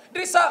 Oh no,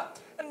 diri sa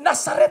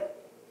Nazareth.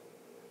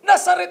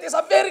 Nazareth is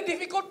a very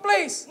difficult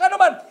place. Nga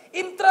naman,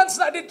 entrance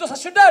na dito sa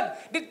syudad.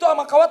 Dito ang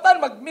mga kawatan,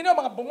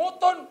 mga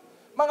bunguton,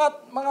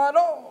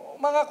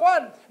 mga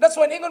kwan. That's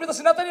why ingon dito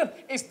si Nathanael,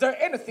 is there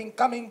anything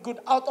coming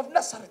good out of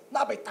Nazareth?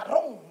 Nabay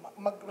tarong,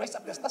 mag-rise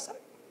up this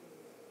Nazareth.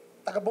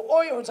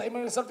 Taga-Buoy, o sa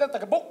imong Nazareth,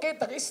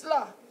 taga-Bukid,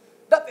 taga-Isla.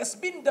 That has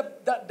been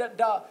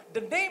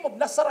the name of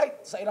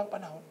Nazareth sa ilang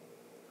panahon.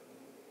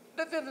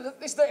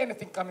 Is there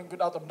anything coming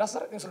good out of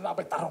Nazareth? Yung sila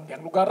nabay tarong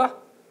diyang lugar.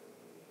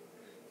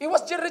 He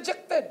was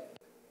rejected.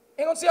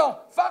 Ingon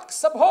siya,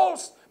 facts have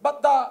holes, but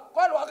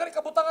agari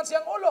kabutangan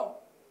siyang ulo.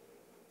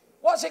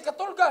 Wa siya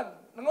katulgan.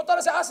 Nangunta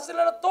na siya, asa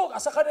sila natog,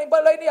 asa ka na yung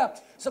balay niya.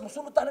 Sa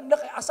musunod tanan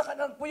nila, kay asa ka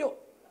na nagpuyo.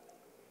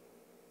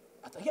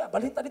 At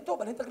balinta dito,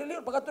 balinta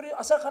griliyon, pagkato niyo,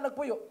 asa ka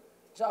nagpuyo.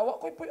 Siya,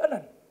 awa ko'y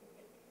puyanan.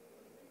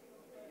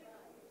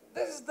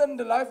 This is then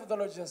the life of the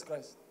Lord Jesus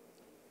Christ.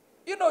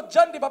 You know,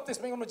 John the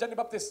Baptist, may John the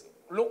Baptist,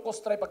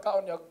 lukos try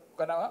pagkaon niya,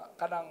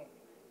 kanang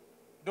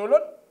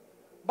dulon.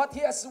 But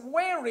he is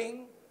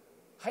wearing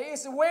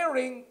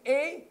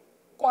a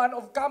kuan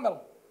of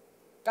camel.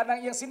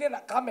 Kanang iyang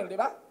sinina, camel, di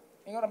ba?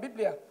 Ingon ang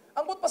Biblia.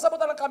 Ang but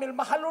pasabutan ng camel,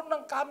 mahalon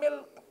ng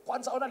camel,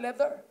 kuan sa una,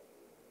 leather.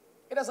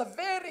 It has a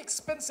very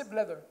expensive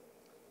leather.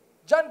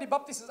 John the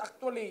Baptist is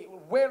actually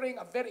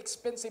wearing a very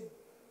expensive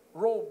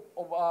robe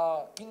of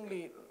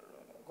kingly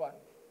kuan.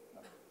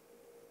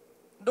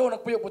 Doon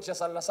nagpuyo po siya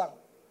sa lasang.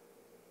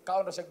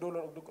 Kaon na siya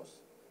dulon og dugos.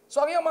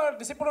 So ang iyang mga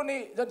disipulo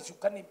ni John,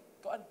 sukan ni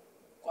kuan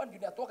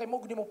yun ato kay mo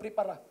gudi mo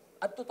prepara.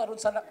 Adto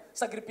taron sa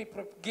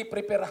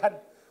gipreparahan.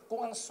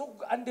 Kung ang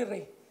sugan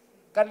dire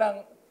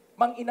kanang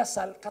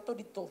manginasal kato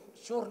dito,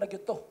 sure na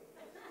gyud to.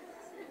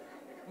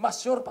 Mas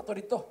sure pa to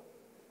dito.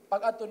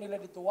 Pag adto nila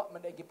dito wa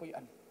man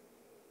gipuy-an.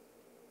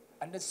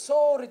 And it's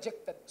so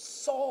rejected,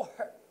 so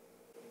hurt.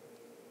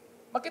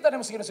 Makita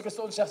nimo si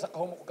Kristo siya sa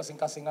kahumok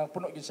kasing-kasing nga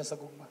puno gyud siya sa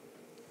gugma.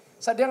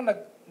 Sadyang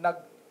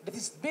that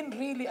has been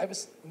really a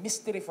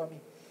mystery for me.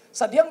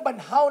 Sadyang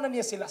banhaw na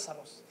niya si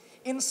Lazarus.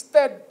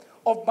 Instead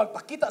of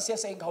magpakita siya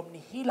sa ingahom,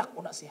 nihilak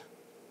una siya.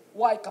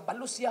 Why?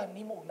 Kabalo siya,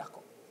 nimo ug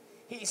nako.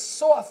 He is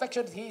so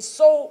affectionate, he is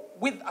so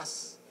with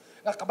us.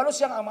 Nga kabalo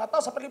siya nga ang mga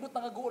tao sa palibot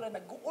nga guulan,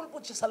 nag-guul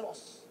po siya sa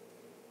los.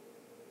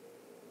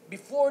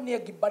 Before niya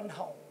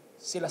gibanhaw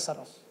si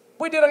Lazarus.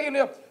 Pwede lang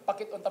yun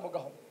pakit unta mo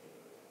gahom.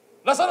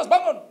 Lazarus,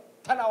 bangon!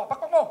 Tanawa,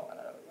 pakpak mo!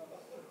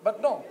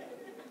 But no.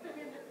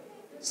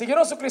 Si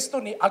Ginoong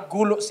Kristo ni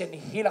agulo siya, ni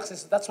hilak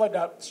siya. That's why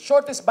the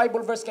shortest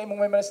Bible verse kay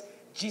mong memorize,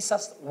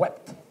 Jesus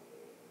wept.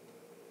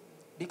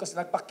 Because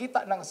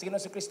nagpakita ng si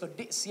Ginoong Kristo,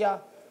 di siya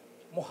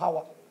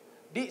muhawa.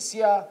 Di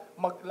siya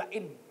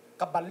maglain.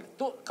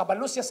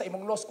 Kabalo siya sa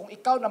imong loss. Kung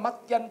ikaw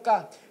namatyan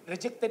ka,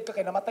 rejected ka,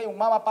 kay namatay yung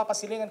mama, papa,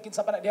 silingan,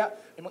 kinsa pa na diha,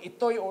 imong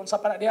itoy o unsa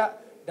pa na diha,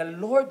 the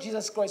Lord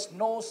Jesus Christ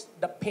knows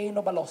the pain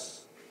of a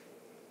loss.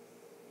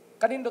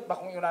 Kanindot ba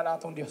kung yun na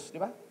atong Diyos,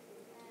 di ba?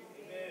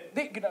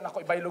 Di, gina na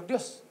ko ibaylog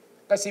Diyos.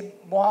 Kasi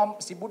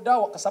si Buddha,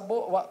 wa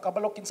kasabo, wa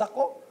kabalo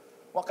kinsako,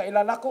 wa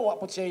kailan ako, wa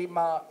po siya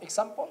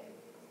ma-example.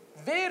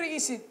 Very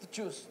easy to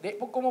choose. Di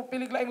po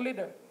kumupilig lang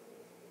leader.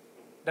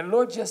 The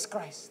Lord Jesus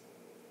Christ.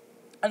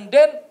 And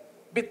then,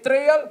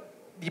 betrayal,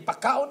 di pa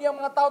kaon niya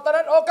mga tao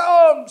tanan, o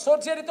kaon,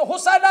 sod siya dito,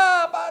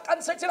 Husana,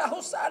 pa-concert sila,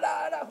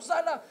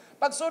 Husana.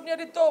 Pag sod niya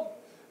dito,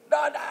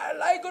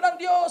 laigo ng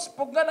Diyos,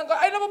 pugna ng,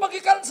 ay na mo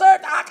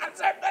pag-concert,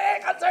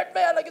 concert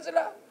ba, lagi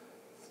sila.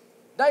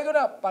 Dahil ko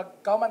na, pag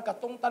kauman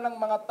katungtan ng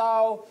mga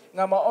tao,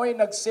 nga maoy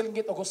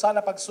nagsilgit o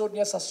Husana pagsud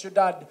niya sa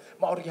syudad,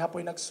 maori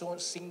hapoy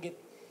nagsinggit.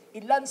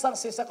 Ilansang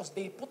siya sa cross,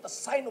 they put a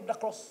sign of the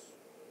cross.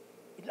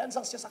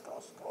 Ilansang siya sa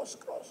cross.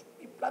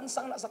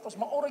 Iplansang na sa cross,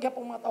 maori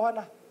hapong mga tawa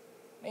na.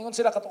 Naingon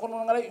sila, katukon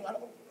mo ng alay,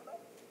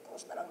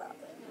 cross na lang na.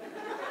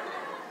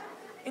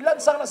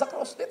 Ilansang na sa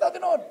cross, dito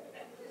tinood.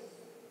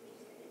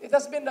 It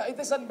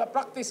is the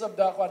practice of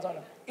the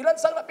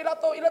ilansang na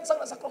Pilato, ilansang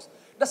na sa cross.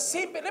 The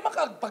simple, lima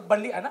kag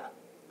pagbalian na.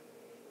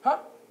 Ha?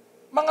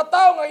 Mga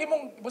tao nga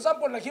imong, for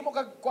example, naghimo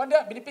kag kuan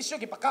dia, benepisyo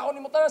gipakaon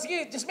nimo tanan,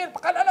 sige, Jasmine,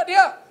 pakanan na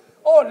diha.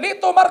 Oh,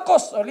 Leo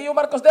Marcos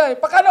diha,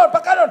 pakanon.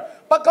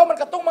 Pagka man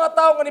katong mga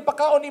tao nga ni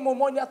pakaon nimo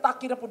mo ni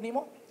atake na pud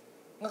nimo.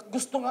 Nga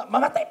gusto nga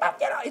mamatay pa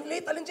kaya in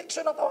lethal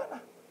injection ang tawana.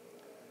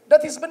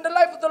 That has been the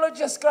life of the Lord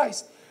Jesus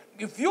Christ.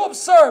 If you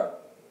observe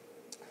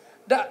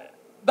the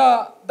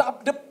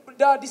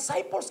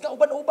disciples nga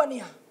uban-uban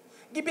niya,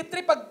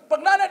 gibitri pag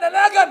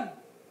nananagan.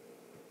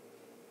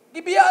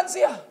 Gibiyaan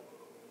siya.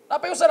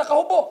 Napay usa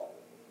nakahubo.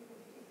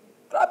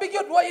 Grabe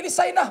yun, wa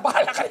ilisay na,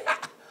 bahala ka niya.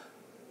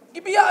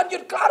 Gibiyaan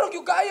yun, klaro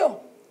yun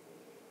kayo.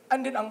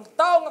 And then ang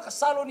tao nga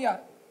kasalo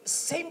niya,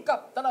 same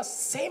cup,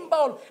 same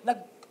bowl,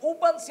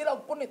 nag-uban sila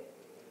og punit.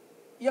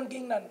 Iyang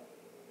giingnan,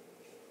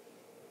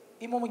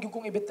 imo magyug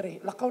kong ibetray,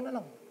 lakaw na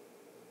lang.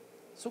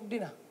 Sugdi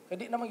na, kaya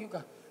di na magyug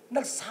ka.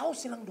 Nagsaw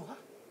silang duha.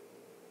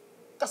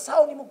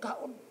 Kasaw ni mo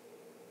kaon.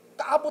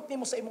 Kaabot ni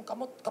mo sa imong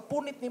kamot,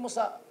 kapunit ni mo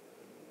sa,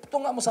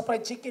 tunga mo sa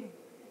fried chicken.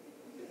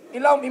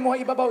 Ilawom imuha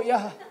ibabaw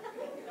iyaha.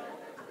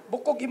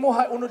 Bukog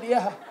imuha unod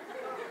iyaha.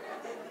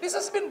 This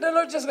has been the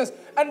Lord Jesus Christ.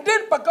 And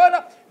then pagka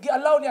na,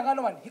 gi-allow niya nga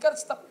naman, he can't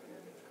stop.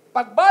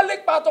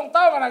 Pagbalik pa itong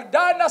tao nga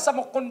nagdana sa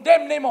mo,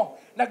 condemn ni mo,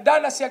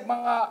 nagdana siya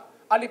mga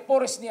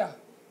alipores niya,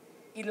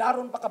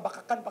 ilaron pa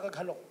kabakakan pa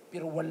kaghalok.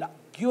 Pero wala,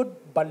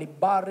 gyud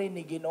balibari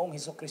ni Ginoong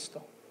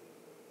Hesukristo.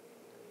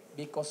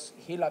 Because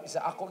hilap,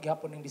 isa ako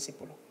gihapon ng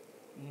disipulo.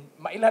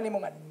 Mailan ni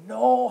mo nga,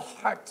 no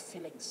hard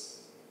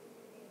feelings.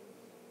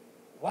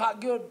 Wa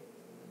gyud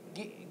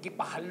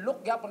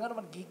gipahalok gyapon nga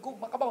naman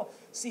gigugma kabaw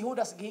si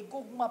Judas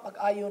gigugma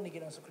pag-ayo ni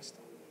Ginoong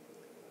Kristo.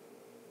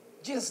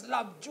 Jesus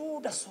loved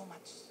Judas so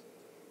much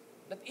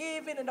that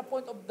even in the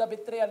point of the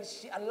betrayal,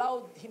 she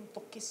allowed him to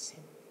kiss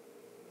him.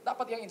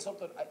 Dapat yung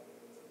insulto,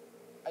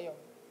 ayaw.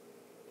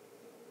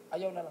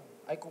 Ayaw na lang.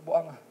 Ay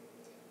kubuang nga.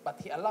 But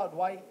he allowed.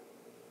 Why?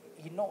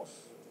 He knows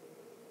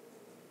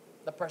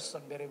the person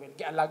very well.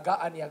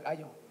 Gialagaan niya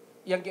ayaw.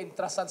 Iyang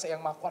giintrasan sa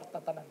iyang mga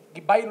kwarta tanan.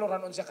 Gibaylo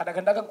ranon siya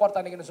kadagandagang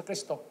kwarta ni Ginoong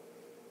Kristo.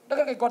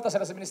 Dagang kay kwarta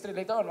sila sa ministry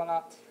later on,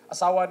 mga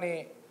asawa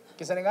ni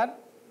kisaningan,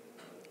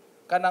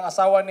 kanang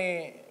asawa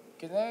ni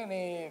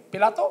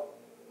Pilato,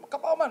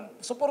 makapauman,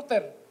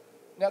 supporter.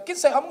 Niya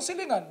kinsay among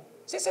silingan.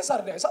 Si Cesar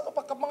niya, sa to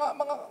pa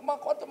mga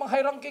kwarto, mga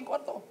high ranking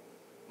kwarto.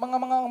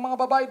 Mga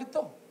babae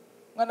dito.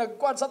 Nga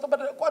nagkuan sa to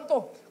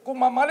kwarto. Kung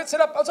mamalit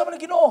sila, asa man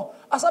Ginoo?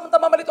 Asa man ta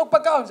mamalit og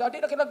pagkaon? Sa di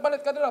na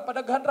kinagmalit kanila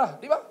padaghan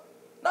ra, di ba?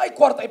 Naay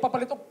kwarta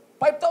ipapalit og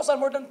 5,000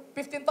 more than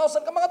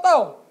 15,000 ka mga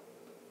tao.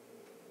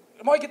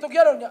 Mo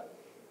gitugyan niya.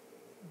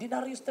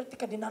 Denarius 30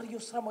 ka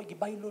denarius ra mo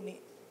gibaylo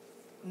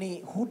ni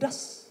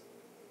Judas.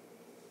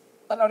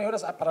 Tanaw ni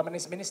Judas para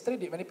manis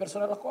ministry di mani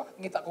personal ako.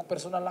 Ngita kog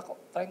personal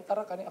ako. 30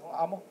 ra kani akong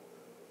amo.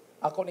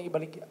 Ako ni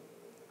ibaligya.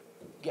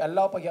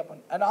 Gialaw pagyapon.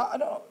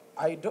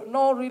 I don't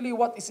know really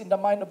what is in the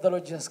mind of the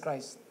Lord Jesus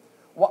Christ.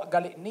 Wa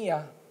gali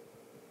niya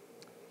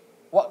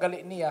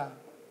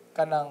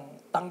kanang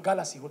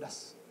tanggala si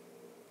Judas.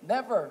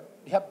 Never.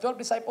 They have 12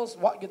 disciples,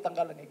 wa gyud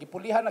tanggalan niya.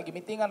 Gipulihan na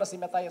gimitingan na si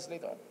Matthias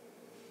later on.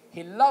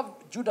 He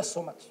loved Judas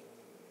so much.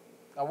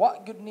 Nga wa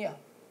gyud niya.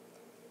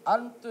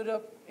 Unto the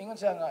ingon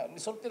siya nga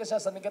nisulti na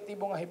siya sa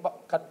negatibo nga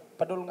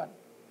padulngan.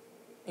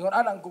 Ingon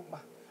ana ang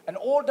gugma. And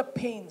all the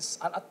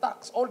pains and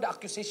attacks, all the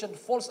accusations,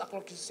 false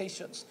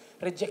accusations,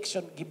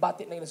 rejection,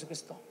 gibati na Ginoong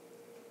Kristo.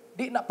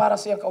 Di na para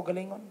siyang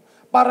kaugalingon.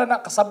 Para na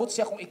kasabot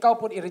siya kung ikaw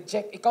po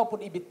i-reject, ikaw po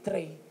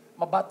i-betray,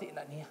 mabati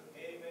na niya.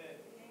 Amen.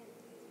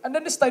 And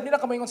then this time, di na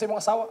kamaingon sa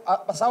imong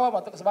asawa,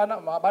 mato ka sa bana,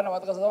 mga bana,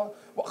 mato ka sa asawa,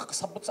 wak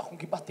kasabot sa akong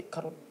gibati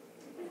karon.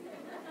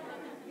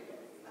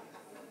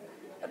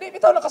 Di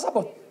bitaw na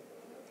kasabot.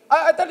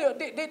 I tell you,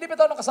 di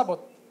bitaw na kasabot.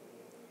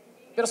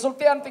 Pero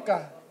sultiante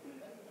ka,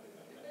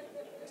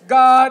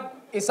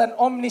 God is an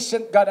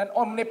omniscient God, an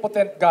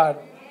omnipotent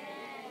God.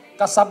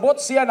 Kasabot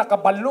siya,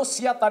 nakabalo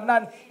siya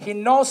tanan, he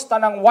knows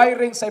tanang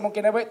wiring sa imong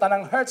kinabuhi,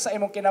 tanang hurt sa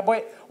imong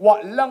kinabuhi, wa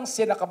lang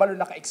siya nakabalo,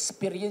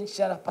 naka-experience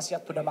siya pa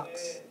siya to the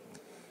max.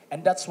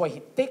 And that's why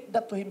he take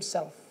that to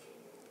himself.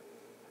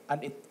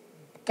 And it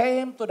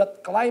came to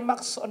that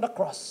climax on the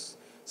cross.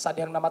 Sa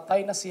diyang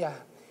namatay na siya,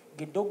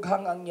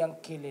 gidughang ang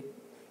iyang kilid,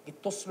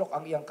 gituslok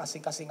ang iyang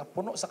kasing-kasing,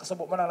 puno sa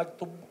kasabot man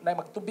na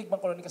magtubig man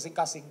ko ni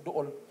kasing-kasing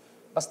duol.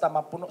 Basta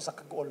mapuno sa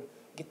kaguol.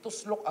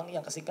 Gituslok ang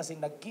iyang kasing-kasing,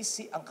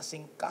 nagkisi ang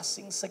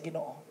kasing-kasing sa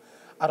Ginoo.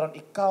 Aron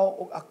ikaw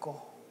o ako,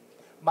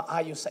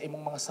 maayo sa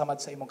imong mga samad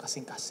sa imong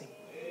kasing-kasing.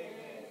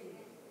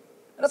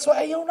 And that's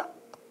why ayaw na.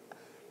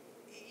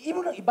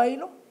 Imo nang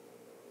ibaylo.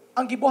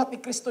 Ang gibuhat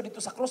ni Kristo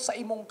dito sa cross sa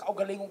imong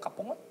kaugalingong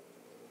kapungot.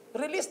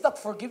 Release that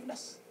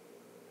forgiveness.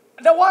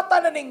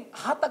 Dawata na ning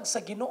hatag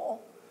sa Ginoo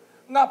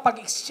nga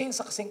pag-exchange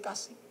sa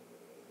kasing-kasing.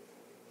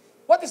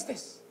 What is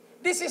this?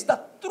 This is the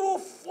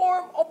true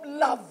form of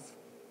love.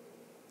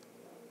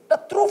 The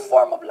true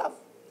form of love.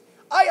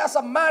 I, as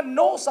a man,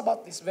 knows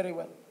about this very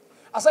well.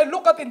 As I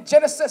look at in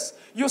Genesis,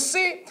 you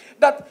see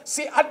that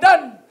si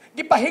Adan,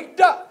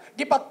 gipahigda,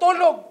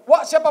 gipatulog, wa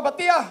siya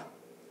pabatiya.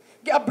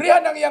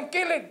 Giabrihan ang iyang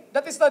kilid.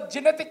 That is the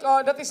genetic,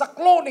 that is a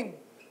cloning.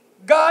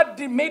 God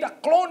made a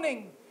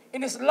cloning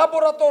in His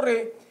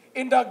laboratory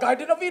in the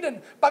Garden of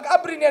Eden.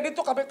 Pag-abri niya dito,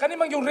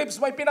 kanimang yung ribs,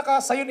 may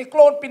pinaka-sayo ni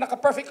clone,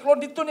 pinaka-perfect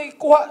clone, dito niya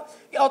kuha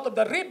out of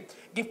the rib.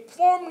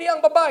 Gi-form niya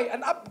ang babae,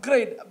 an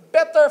upgrade,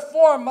 better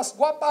form, mas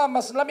gwapa,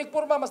 mas lamig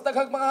purma, mas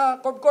daghang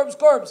mga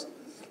corbs.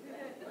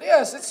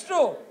 Yes, it's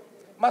true.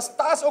 Mas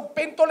taas og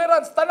pain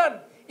tolerance,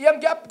 tanan. Iyang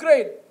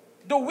gi-upgrade.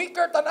 The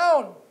weaker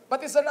tanawon,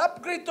 but it's an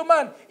upgrade to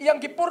man. Iyang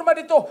gipurma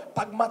dito,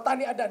 pagmata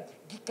ni Adan,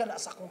 gika na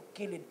sa akong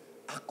kilid,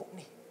 ako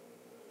ni.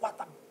 What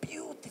a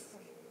beautiful.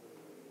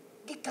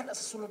 Gika na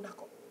sa sulod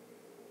nako.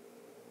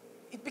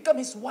 It became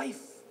his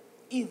wife,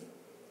 Eve.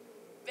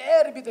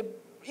 Very beautiful.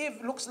 Eve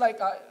looks like,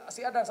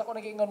 si Adan, sa ako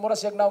nag-iingon, mura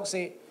siyang naong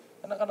si,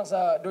 kanang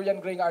sa Dorian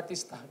Gray nga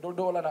artista,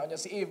 duldo na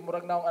niya. Si Eve,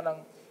 murag naong anang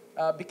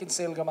bikin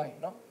sale gamay,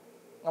 no?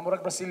 Nga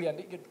murag Brazilian,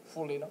 di good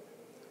fully, no?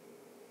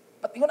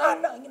 But ingon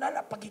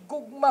ana,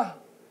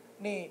 pagigugma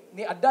ni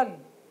Adan,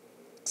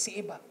 si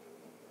Eva.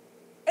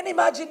 And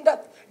imagine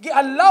that,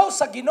 gialaw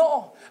sa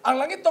Ginoo.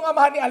 Ang langit tong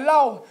amahan ni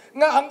alaw,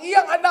 nga ang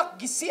iyang anak,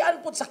 gisian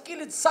po sa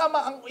kilid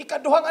sama, ang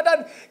ikaduhang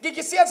Adan,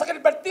 gigisian sa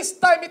kilid. But this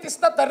time, it is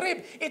not the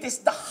rib, it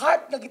is the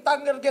heart nga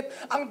gitangerget.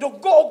 Ang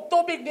dugo og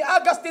tubig ni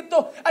agas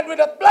dito. And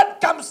when that blood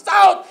comes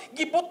out,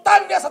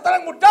 gibutan niya sa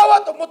tanang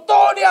mudawat o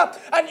muto niya.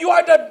 And you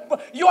are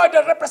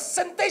the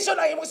representation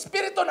ng imong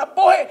espiritu na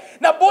buhay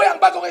ang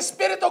bagong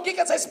espiritu,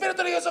 gikan sa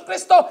espiritu ni Yesu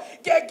Kristo.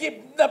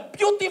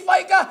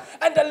 Na-beautify ka.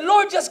 And the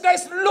Lord Jesus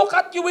Christ look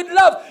at you with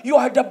love. You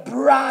are the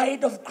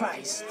bride of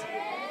Christ.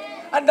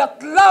 And that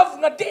love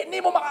nga di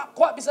ni mo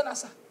makakuha bisan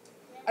asa.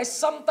 I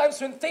sometimes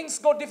when things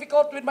go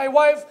difficult with my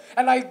wife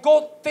and I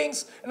go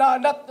things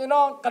na not,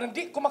 kanang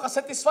di ko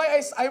makasatisfy,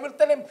 I will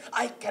tell him,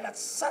 I cannot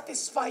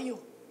satisfy you.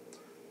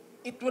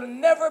 it will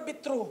never be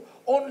true.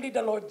 Only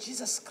the Lord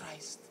Jesus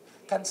Christ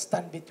can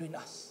stand between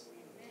us.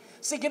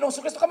 Si Ginoong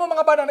Kristo, kamo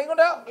mga bana,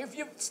 if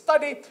you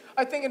study,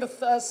 I think in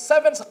the 7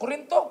 sa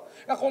Corinto,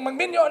 nga kung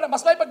magminyo,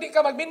 mas may pag di ka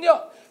magminyo,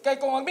 kaya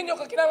kung magminyo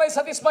ka kinanglan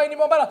satisfy ni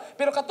mo bana,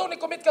 pero katong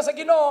ni commit ka sa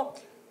Ginoo,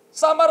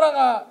 sama ra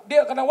nga, di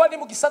ka nawan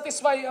mo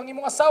gisatisfy ang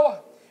imong asawa.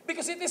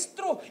 Because it is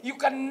true, you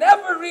can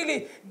never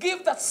really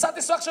give that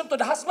satisfaction to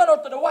the husband or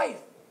to the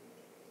wife.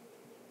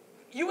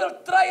 You will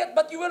try it,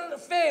 but you will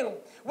fail.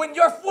 When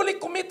you're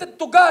fully committed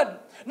to God,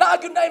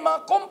 naagyon na yung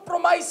mga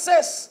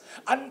compromises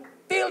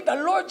until the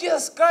Lord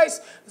Jesus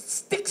Christ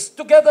sticks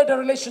together the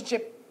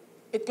relationship,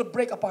 it could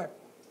break apart.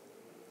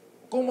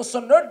 Kung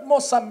musunod mo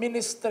sa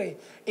ministry,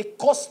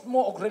 i-cost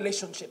mo og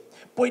relationship.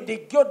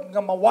 Pwede gyud nga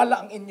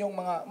mawala ang inyong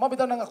mga,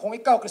 mabitaw na nga, kung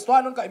ikaw,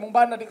 Kristohanon ka, imong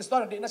bana di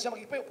Kristohanon, di na siya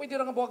pwede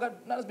ra nga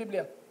buwagan, na sa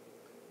Biblia.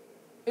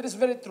 It is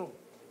very true.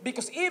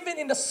 Because even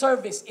in the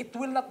service, it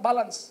will not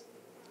balance.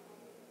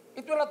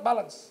 It will not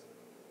balance.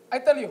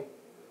 I tell you.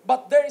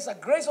 But there is a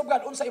grace of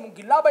God. Unsa imong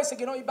gilabay sa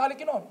Ginoo, ibalik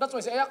Ginoo. That's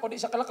why sa ako di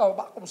siya kalakaw.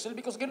 Baka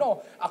musilbi ko sa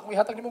Ginoo. Ako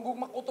ihatag nimong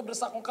gugma kutob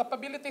sa akong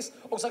capabilities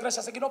o sa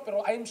grasya sa Ginoo.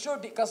 Pero I am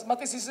sure di kas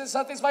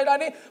satisfied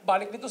ani.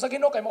 Balik dito sa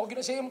Ginoo kay mao gid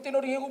siya imong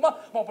tinuring higugma.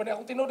 Mao pa ni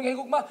akong tinuring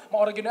higugma.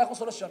 Mao ra gid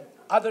akong solusyon.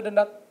 Other than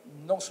that,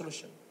 no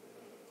solution.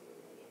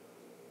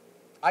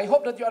 I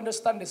hope that you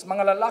understand this.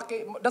 Mga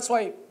lalaki, that's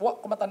why wa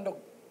ko matandog.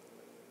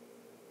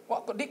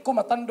 Di ko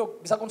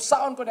matandog. Bisa kung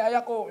saan ko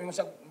niaya ko, yung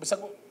bisa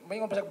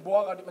mayon pa siya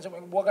buwagan, di man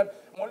siya buwagan.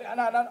 Muli,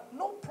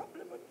 no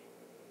problem with me.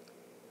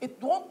 It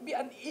won't be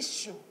an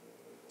issue.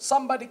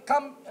 Somebody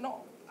come,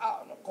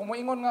 kung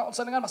moingon nga,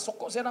 unsa nga,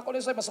 masuko siya na ko,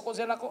 masuko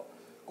siya na ko.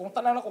 Kung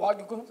tanan ako,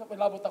 hagin ko, sa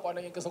labot ako,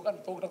 ano yung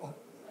kasukan, tugod ako.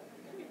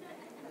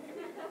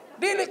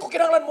 Dili ko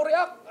kinanglan mo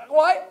react.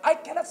 Why? I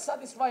cannot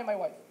satisfy my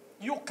wife.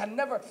 You can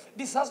never.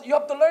 You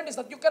have to learn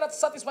this, that you cannot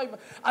satisfy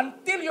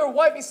until your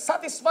wife is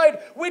satisfied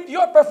with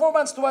your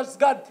performance towards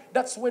God.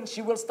 That's when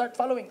she will start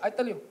following. I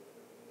tell you.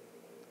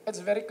 It's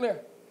very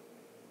clear.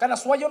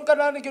 Kanaswayon ka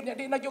na niya,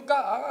 di nagyog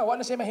ka, wala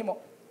na siya mahimo.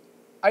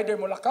 Either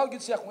mo lakaw gyud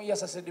siya kung iya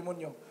sa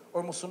demonyo,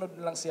 or musunod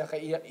lang siya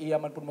kay iya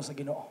man pud mo sa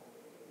Ginoo.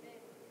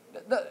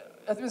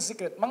 That is the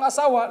secret. Mga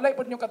asawa, like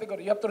po yung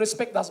category. You have to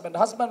respect the husband.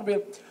 The husband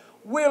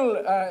will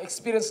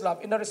experience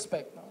love in the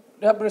respect. No?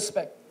 They have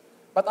respect.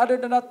 But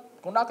other than that,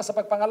 kung naka sa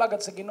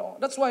pagpangalagad sa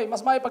Ginoo, that's why mas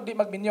may pag di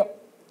magminyo.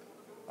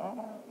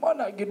 Mo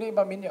na gini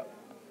ba minyo.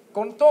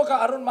 Kung to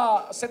ka aron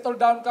ma-settle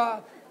down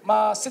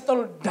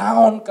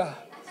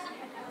ka.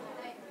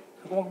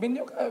 Kung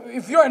magminyo ka,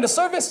 if you're in the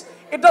service,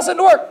 it doesn't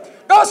work.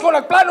 Kasi kung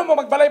nagplano mo,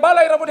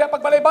 magbalay-balay ra mo, diha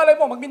pagbalay-balay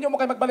mo, magminyo mo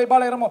kay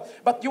magbalay-balay ra mo.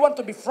 But you want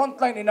to be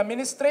frontline in a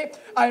ministry,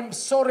 I'm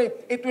sorry,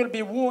 it will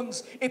be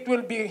wounds, it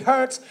will be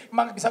hurts,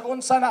 mga bisag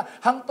unsa na,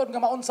 hangtod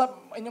nga maunsa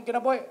inyong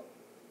kinabuhi.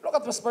 Look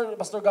at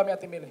Pastor Gami at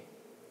Emily.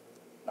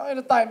 Now,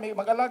 in the time,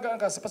 mag-alaga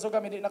ka, si Pastor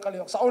Gami di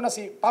nakalihok. Sa una,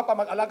 si Papa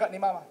mag-alaga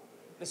ni Mama.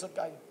 Lisod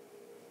kayo.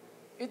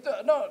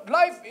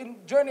 Life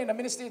in journey in the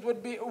ministry,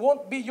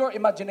 won't be your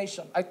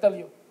imagination, I tell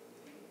you.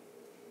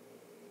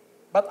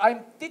 But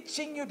I'm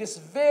teaching you this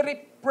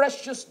very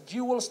precious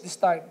jewels this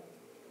time.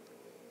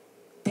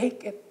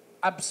 Take it,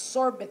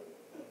 absorb it.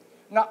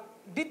 Nga,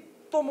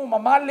 dito mo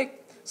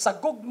mamalik sa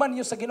gugman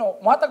niyo sa Ginoo.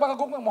 Muhatag ba ka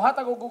gugma?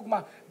 Muhatag o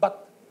gugma.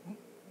 But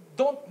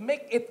don't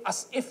make it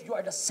as if you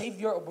are the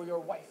savior of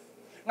your wife.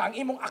 Nga ang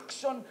imong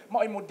action,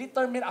 mo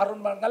determine aron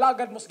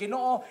mangalagad mo sa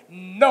Ginoo.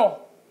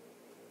 No.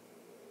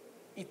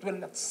 It will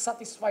not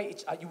satisfy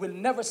each other. You will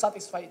never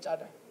satisfy each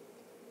other.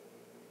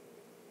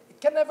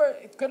 It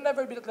can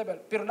never be that level.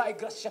 Pero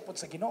naigrasya po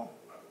sa Ginoo.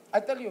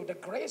 I tell you, the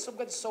grace of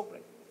God is so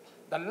great.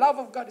 The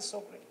love of God is so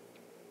great.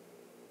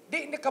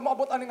 Di ni ka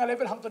maabot ani nga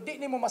level hangtod di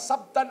nimo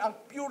masabtan ang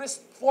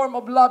purest form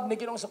of love ni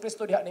Ginoong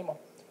Kristo diha nimo.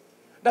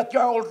 That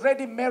you are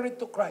already married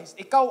to Christ.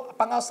 Ikaw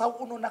pangasawa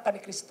na ka ni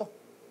Kristo.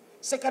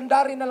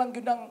 Secondary na lang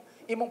yun ang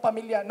imong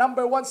pamilya.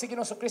 Number 1 si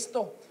Ginoong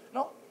Kristo,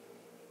 no?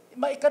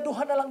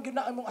 Maikaduha na lang yun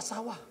na imong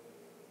asawa.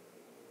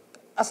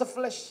 As a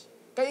flesh.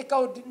 Kay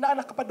ikaw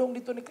na nakapadong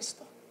dito ni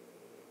Kristo.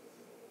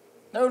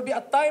 There will be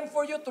a time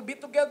for you to be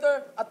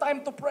together, a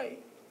time to pray.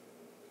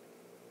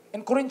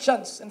 In 1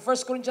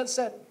 Corinthians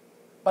said,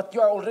 but you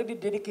are already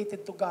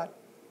dedicated to God.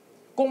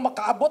 Kung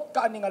makaabot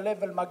ka ani nga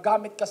level,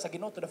 magamit ka sa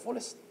Ginoo to the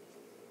fullest.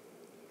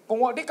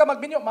 Kung di ka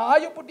magminyo,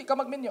 maayo po di ka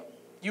magminyo.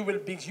 You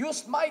will be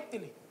used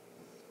mightily.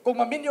 Kung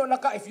maminyo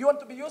na ka, if you want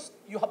to be used,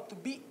 you have to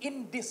be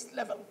in this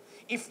level.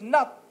 If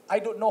not,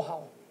 I don't know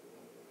how.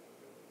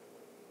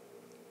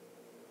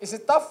 Is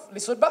it tough?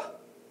 Lisod ba?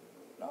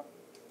 No?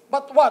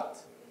 But what?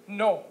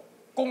 No.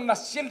 Kung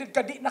na-shielded ka,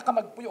 di na ka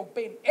magpuyo og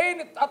pain.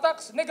 Any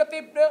attacks,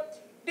 negative,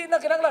 di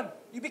na kinanglan.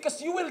 Because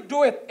you will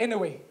do it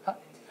anyway. Ha?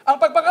 Ang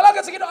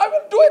pagpangalagad sa Ginoo, I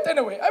will do it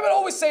anyway. I will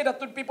always say that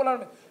to people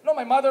around me. No,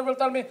 my mother will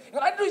tell me,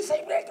 I do it sa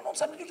ibre, kung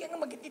saan nyo kaya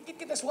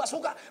magkikit-kit,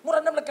 suga-suga, mura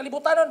naman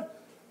nagkalibutanon.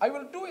 I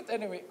will do it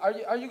anyway.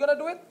 Are you gonna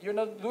do it? You're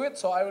not do it,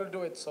 so I will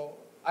do it. So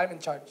I'm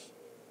in charge.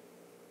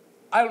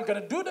 I'm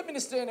gonna do the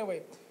ministry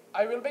anyway.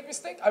 I will make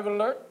mistake. I will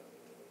learn.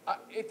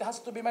 It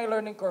has to be my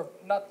learning curve,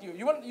 not you.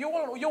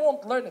 You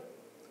won't learn it.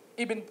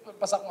 Even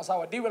pa sa akong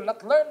asawa, they will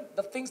not learn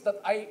the things that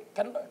I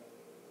can learn.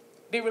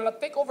 They will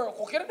not take over.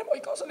 Kung kira mo,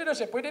 ikaw sa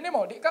leadership, pwede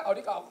nimo, di ka,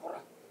 ako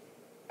ra.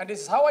 And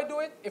this is how I do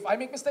it. If I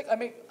make mistake,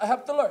 I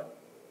have to learn.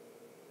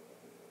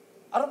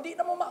 Aron di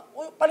na mo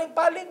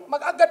paling-paling,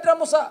 mag-agad na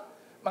mo sa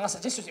mga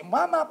suggestions.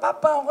 Mama,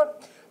 papa,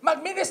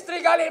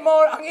 mag-ministry gali mo,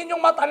 ang inyong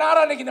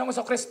matanaran na ginamo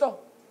sa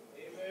Kristo.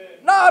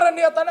 Naaran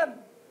niya tanan.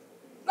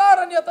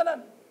 Naaran niya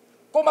tanan.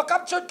 Kung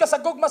makaptured ka sa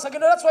gugma sa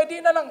Ginoo, that's why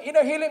di na lang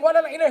inner healing, wala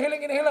lang inner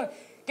healing.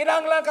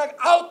 Kinahanglan kang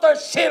outer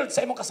shield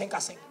sa imong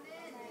kasing-kasing.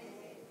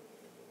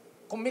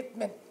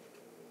 Commitment.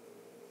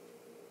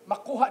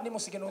 Makuha nimo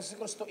si Ginoong si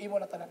Kristo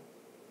imo na tanan.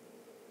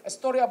 A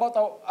story about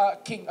a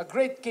king, a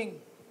great king.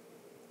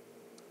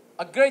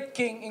 A great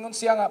king, ingon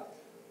siya nga,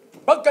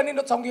 bag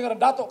kanindot sa hunging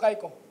dato kay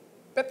ko.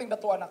 Peting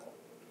datuan ako.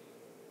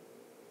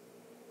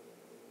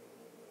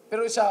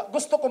 Pero siya,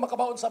 gusto ko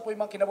makabaon sa po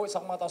yung mga kinabuhi sa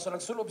mga tao. So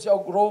nagsulob siya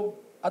og robe,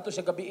 ato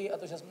siya gabi,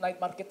 ato siya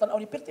night market.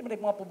 Tanaw ni perti man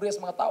mga pobre sa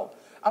mga tao.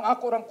 Ang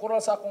ako rang kural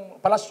sa akong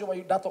palasyo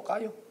may dato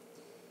kayo.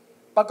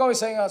 Pagkaw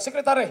siya nga,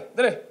 sekretary,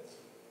 dire.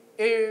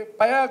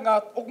 Payag nga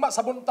ugma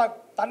sa buntag,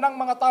 tanang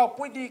mga tao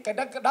pwede kay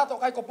dato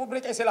kay ko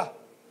pobre kay sila.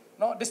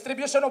 No,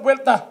 distribution of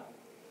wealth na.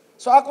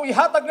 So ako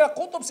ihatag nila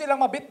kutob silang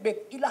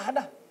mabitbit, ilahan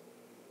na.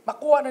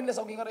 Makuha na nila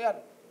sa ugingarian.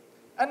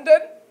 And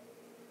then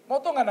mo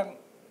to nga nang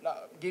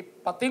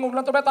patingog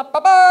lang to beta,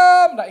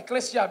 pabam na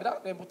eklesya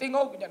bida,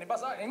 butingog nya ni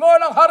basa.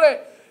 Ingon ang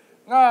hari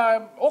nga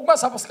ugma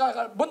sa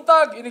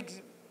buntag inig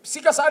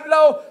siga sa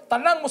adlaw,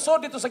 tanang musod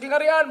dito sa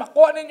gingarian,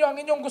 makuha ninyo ang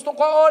inyong gustong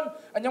kuhaon,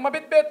 anyong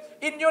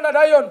mabitbit, inyo na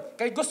dayon.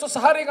 Kay gusto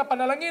sa hari nga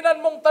panalanginan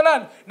mong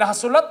tanan,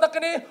 nahasulat na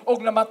kini, og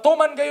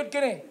namatuman gayud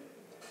kini.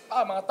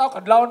 Mga tao,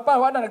 kadlawon pa,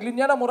 wala,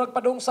 naglinya na, murag pa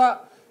doon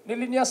sa,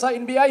 nilinya sa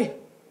NBI,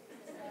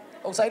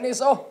 o sa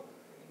NSO.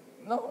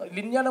 No,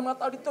 linya ng mga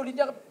tao dito,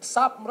 linya,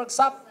 murag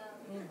sap.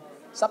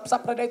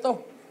 Sap na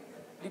dito.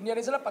 Linya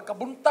rin sila,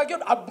 pagkabuntag yun,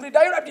 abri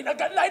dayon,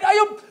 dinaganlay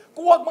dayon.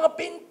 Kuwag mga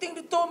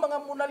painting dito,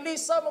 mga Mona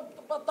Lisa,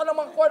 tanang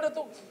mga kuha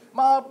dito,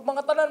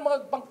 mga tanan,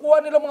 mga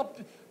pangkuha nila, mga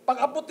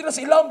pag-abot nila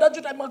sa ilawang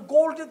dadyo, ay mga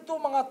gold dito,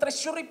 mga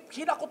treasury,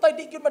 hinakutay,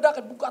 di yun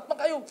madakit, bugat man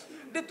kayo.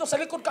 Dito sa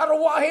likod,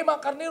 karawahe,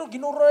 mga karnero,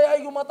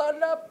 ginurayay yung mga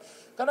tanap.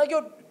 Kana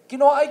yun,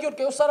 kinuha ay yun,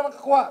 kayo sa naman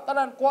kakuha,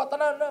 kuha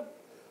tanan,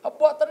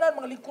 hapwa tanan,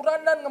 mga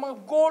lingkuranan, mga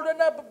gold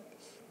na,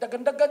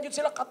 dagan-dagan yun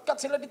sila, kat-kat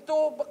sila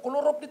dito,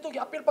 kulurop dito,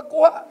 yapil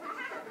pagkuha.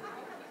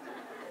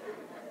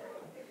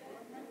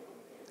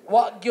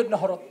 Wa gyud na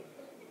horot.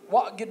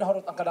 Wa gyud na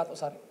horot ang kadato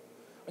sari.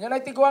 Unya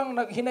nay tiguang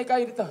naghinay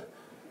kayo dito.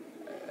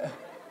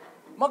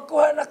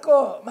 Magkuha na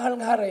ko, mahal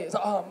nga hari. So,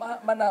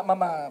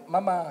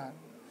 mama.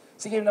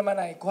 Sige naman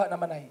ay, kuha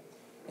naman ay.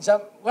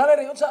 Isa, wala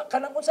rin,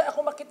 kanang unsa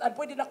ako makitaan,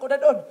 pwede na ko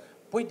na doon.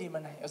 Pwede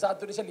man ay. Sa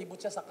ato siya,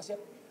 libot siya sa kasya.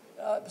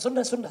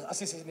 Sundan.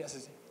 Asisa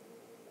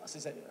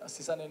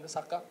nila,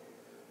 saka.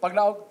 Pag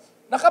naog,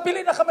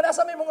 nakapili na ka man,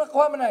 asa may mga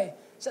kuha man ay.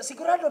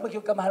 Sigurado ba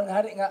yung kamahal nga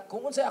hari nga,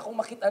 kung unsay akong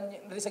makitaan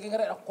sa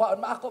gingari, ako kuhaan,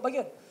 maako ba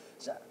yun?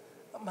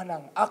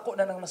 Manang, ako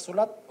na nang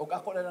nasulat, o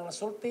ako na nang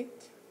nasulti,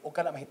 o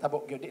ka na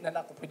mahitabo, yun, di na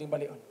ako pwedeng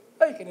balion.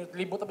 Ay,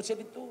 libot abot siya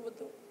dito.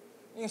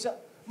 Yung siya,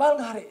 mahal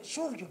nga hari,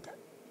 sure yun ka.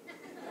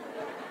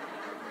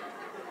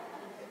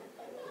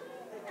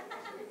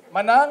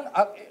 Manang,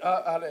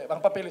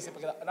 ang papel si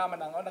pagkita,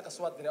 manang,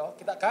 nakaswat din,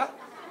 kita ka?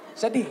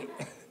 Siya di,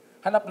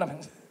 hanap naman.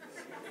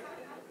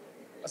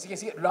 Sige,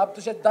 love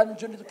to siya,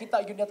 dungeon dito, kita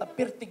yun yata,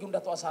 pertig yung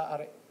dato sa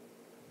ari.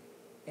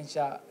 And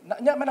siya,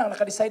 manang,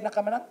 nakadecide na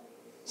ka manang?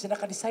 Siya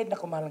nakadecide na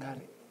kumahal ng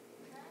hari.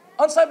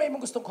 Ang sa may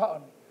mong gustong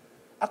kaon?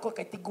 Ako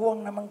kay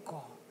tiguang naman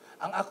ko.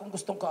 Ang akong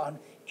gustong kaon,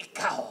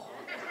 ikaw.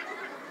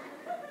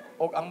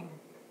 O ang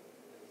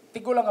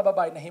tigo lang nga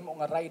babae, nahimo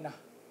nga Rayna.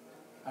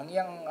 Ang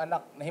iyang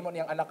anak, nahimo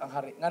niyang anak ang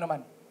hari. Nga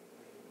naman,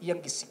 iyang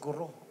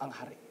gisiguro ang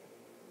hari.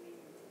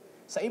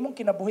 Sa imong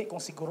kinabuhi,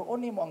 kung siguroon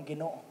nimo ang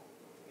Ginoo,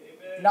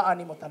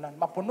 naani mo tanan,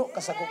 mapuno ka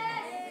sa gugma.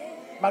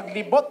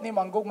 Maglibot nimo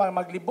ang gugma,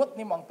 maglibot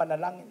nimo ang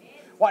panalangin.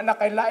 Wa na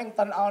kay laing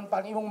tan-awon pa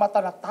ang imong mata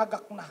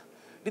natagak na.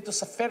 Dito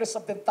sa fairest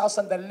of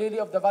 10,000, the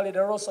lily of the valley, the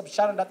rose of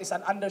Sharon, that is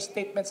an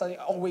understatement, as I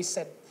always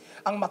said.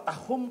 Ang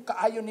matahom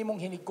kaayo nimong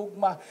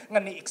hinigugma nga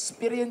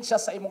ni-experience siya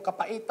sa imong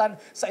kapaitan,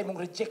 sa imong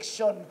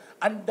rejection,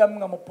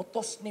 andam nga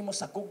maputos nimo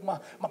sa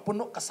gugma,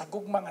 mapuno ka sa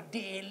gugma nga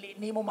dili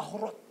nimo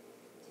mahurot.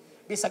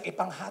 Bisag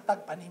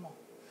ipanghatag pa nimo,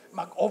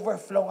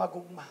 mag-overflow nga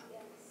gugma.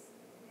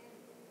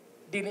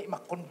 Dili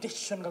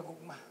ma-condition nga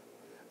gugma.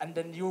 And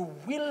then you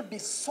will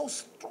be so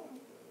strong.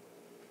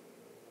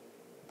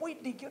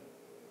 Pwede yun.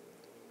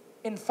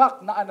 In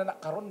fact, naana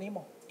karon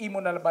nimo. Imo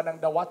na ba ng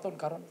dawaton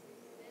karon?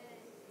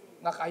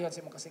 Nga kayan si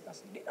mong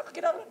kasikas. Hindi na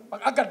kakinaran.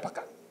 Pag-agad pa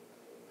ka.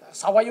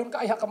 Sawayon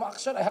ka, ayaw ka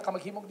ma-action, ayaw ka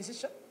maghimog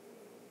decision.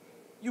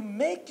 You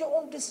make your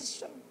own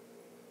decision.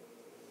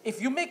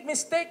 If you make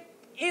mistake,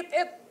 eat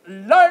it,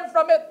 learn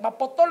from it.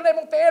 Maputol na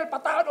imong tiil,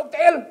 patahan og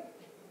tiil.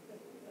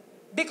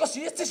 Because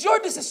it is your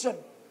decision.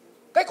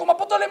 Kaya kung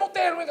maputol na imong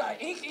tiil,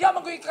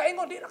 iyaman ko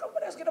ikaingon, di na ka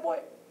parehas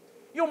kinabuhi.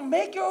 You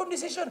make your own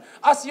decision.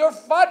 As your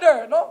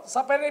father, no?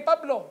 Sa ni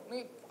Pablo,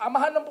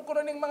 amahan ng buko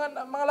na ng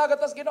mga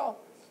lagatas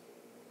Ginoo.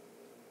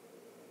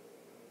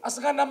 As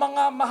nga na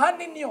mga mahan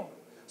ninyo,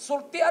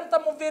 sultian ta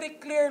mo very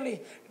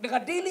clearly, nga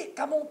dili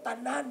kamong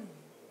tanan,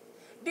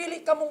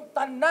 Dili ka mong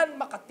tanan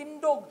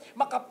makatindog,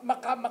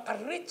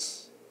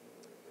 maka-reach.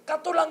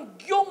 Katulang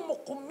yung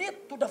mo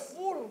commit to the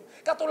full.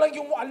 Katulang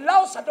yung mo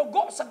allow sa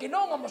dugo, sa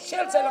Ginoo nga mo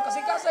shell sa ilang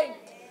kasing-kasing.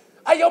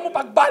 Ayaw mo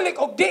pagbalik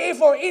og DA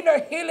for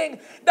inner healing.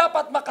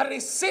 Dapat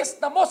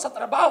makaresist na mo sa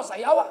trabaho, sa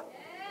yawa.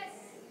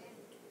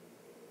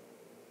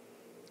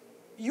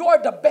 You are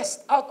the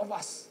best out of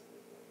us.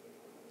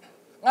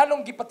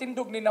 Nganong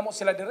gipatindog ni namo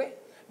sila dire?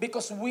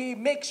 Because we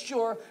make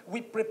sure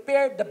we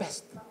prepare the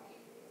best.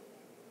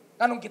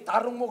 Nganong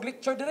gitarong mo og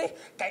lecture dire?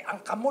 Kay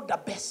ang kamo the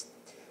best.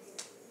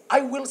 I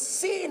will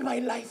see in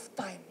my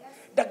lifetime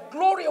the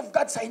glory of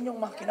God sa inyong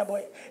mga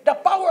kinabuhi. The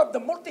power of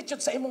the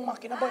multitude sa imong mga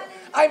kinabuhi.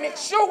 I make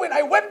sure when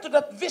I went to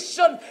that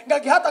vision,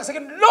 nga gihatag sa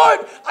Ginoo,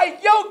 Lord,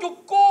 ayaw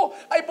gyud ko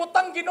ay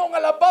butang Ginoo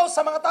nga labaw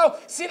sa mga tao.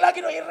 Sila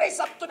Ginoo i-raise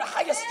up to the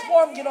highest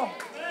form, Ginoo,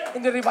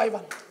 in the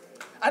revival.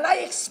 And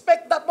I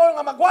expect that mo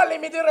nga magwali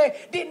mi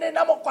dire, di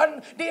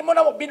mo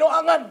na mo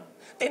binuangan.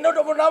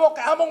 Tinudo mo na mo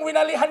kay among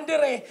winalihan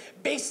dire,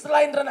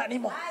 baseline ra na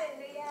nimo.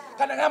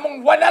 Kanang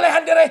among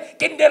winalihan dire,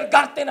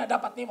 kindergarten na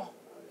dapat nimo.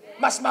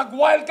 Mas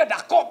mag-wild ka,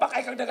 dako pa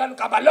kay kang dagan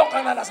kabalo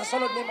kang na nasa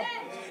sulod nimo.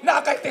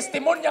 Na kay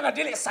testimonya nga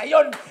dili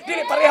sayon,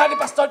 dili pareha ni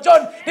Pastor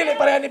John, dili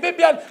pareha ni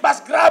Bibian, mas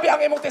grabe ang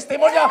imong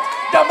testimonya.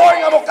 The more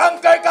nga mo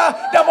conquer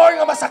ka, the more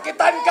nga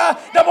masakitan ka,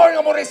 the more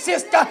nga mo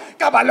resist ka,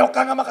 kabalo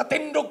ka nga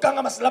makatindog ka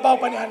nga mas labaw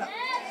pa ni ana.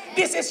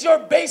 This is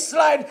your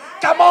baseline.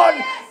 Come on,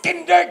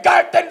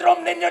 kindergarten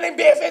room ninyo ng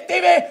BFA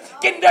TV,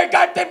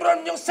 kindergarten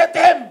room yung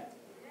sethem.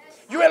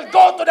 You will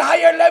go to the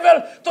higher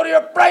level, to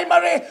your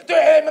primary, to your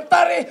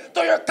elementary,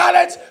 to your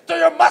college, to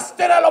your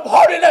masteral of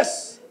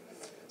holiness.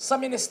 Sa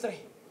ministry,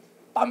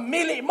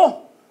 pamili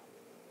mo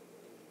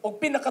o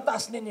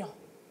pinakataas ninyo.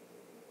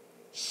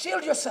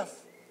 Shield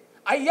yourself.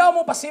 Ayaw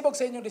mo pasibog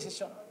sa inyong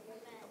desisyon.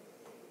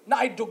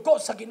 Na ay dugo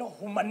sa Ginoo.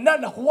 Humana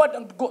na huwad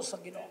ang dugo sa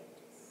Ginoo.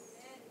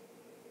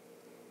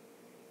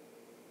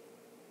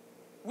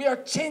 We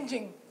are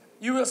changing.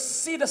 You will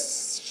see the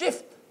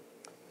shift.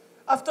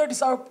 After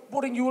this hour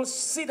pouring, you will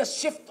see the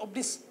shift of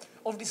this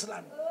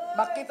land.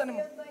 Makita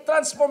niyo,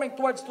 transforming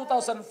towards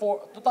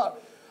 2024.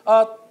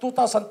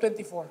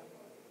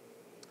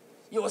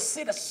 You will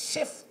see the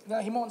shift nga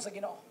himon sa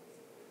Ginoo.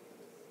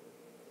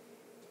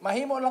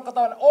 Mahimo lang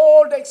katawan.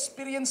 All the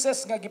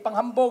experiences nga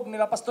gipanghambog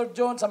nila Pastor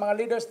John sa mga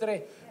leaders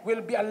dire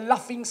will be a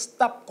laughing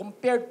stock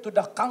compared to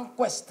the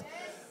conquest,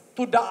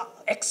 to the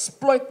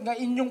exploit nga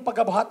inyong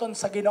pagabuhaton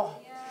sa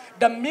Ginoo.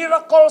 The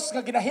miracles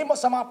nga ginahimo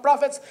sa mga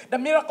prophets, the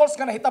miracles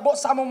nga nahitabo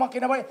sa among mga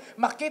kinabuhi,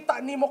 makita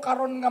nimo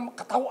karon nga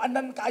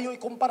katawanan kaayo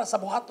ikumpara sa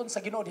buhaton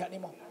sa Ginoo diha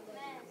nimo.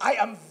 I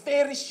am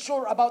very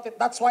sure about it.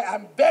 That's why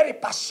I'm very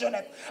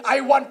passionate.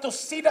 I want to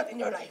see that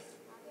in your life.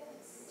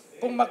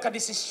 Kung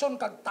magkadesisyon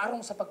kag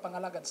tarong sa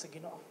pagpangalagad sa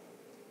Ginoo.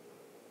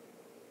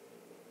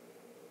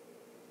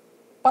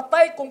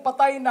 Patay kung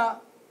patay na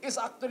is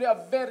actually a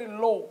very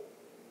low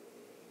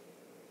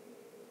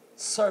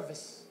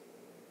service.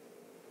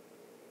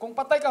 Kung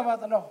patay ka,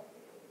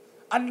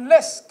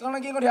 unless, kung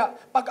nagingon diha,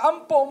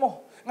 pag-ampo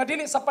mo, nga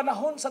dili sa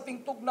panahon sa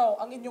tingtugnaw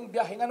ang inyong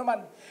biyahe, nga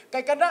naman, kay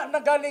kana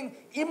nagaling,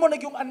 imo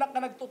na yung anak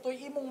na nagtutoy,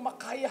 imong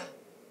makaya.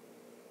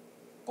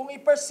 Kung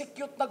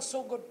i-persecute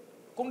nagsugod,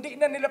 kung di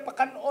na nila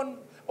pakanon,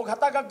 o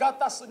hatagag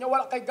gatas, unya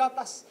wala kay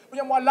gatas,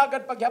 unya mo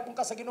alagad paghapon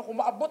ka sa Ginoo, kung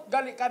maabot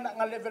gali ka na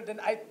nga level,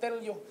 then I tell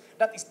you,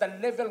 that is the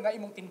level nga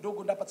imong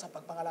tindugon dapat sa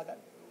pagpangalagad.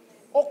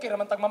 Okay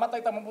naman, tag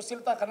mamatay, tag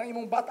mamusilta, kanang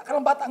imong bata,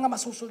 kanang bata nga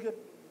masusugod.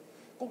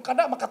 Kung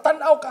kada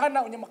makatanaw ka ana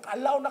unya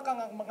makaalaw na ka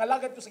nga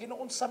mangalagad ko sa Ginoo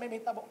unsa may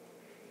mahitabo.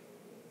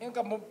 Ingon ka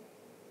mo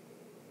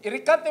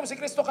irikante mo si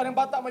Kristo kanang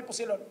bata may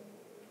pusilon.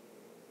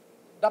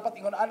 Dapat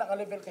ingon ana nga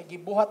level kay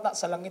gibuhat na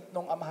sa langit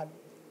nung amahan.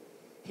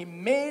 He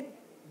made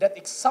that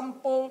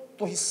example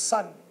to his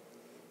son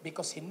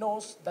because he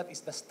knows that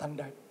is the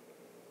standard.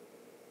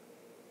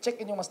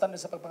 Check inyong mga standard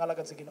sa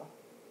pagpangalagad sa Ginoo.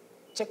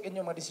 Check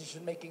inyong mga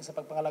decision making sa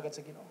pagpangalagad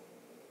sa Ginoo.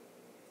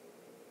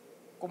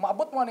 Kung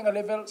maabot mo nga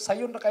level,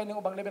 sayon na kayo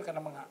ng ubang level ka ng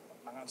mga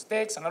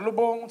mistakes, sa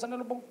nalubong.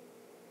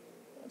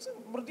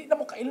 Di na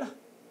mo kaila.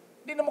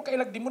 Di na mo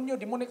kailag demonyo,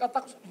 demonic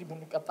attack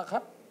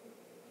ha?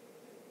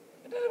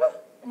 Diba?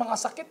 Mga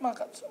sakit,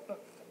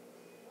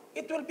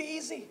 it will be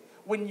easy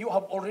when you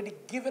have already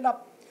given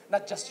up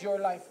not just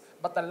your life,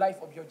 but the life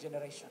of your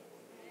generation.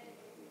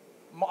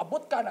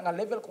 Maabot ka na nga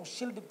level kung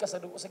shielded ka sa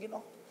dugo sa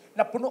Ginoo.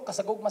 Napuno ka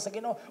sa gugma sa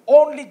Ginoo.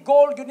 Only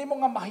goal, yun mo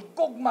nga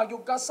mahigugma,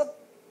 yung ka sa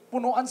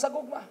punuan sa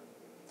gugma.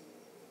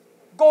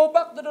 Go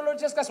back to the Lord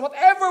Jesus Christ.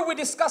 Whatever we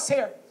discuss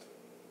here,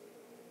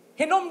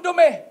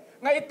 hinumdume,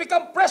 nga it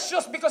become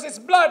precious because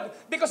it's blood,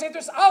 because it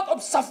is out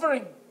of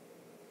suffering.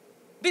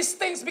 These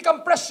things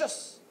become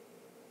precious.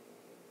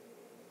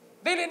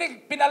 Dili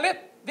ni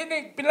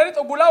pinalit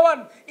o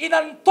bulawan,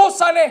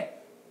 inantusan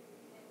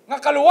nga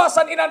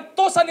kaluwasan,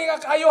 inantusan ni nga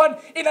kaayuhan,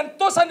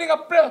 inantusan ni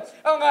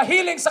nga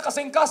healing sa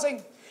kasing-kasing,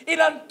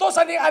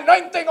 inantusan ni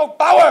anointing of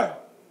power.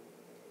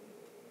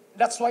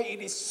 That's why it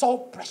is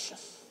so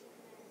precious.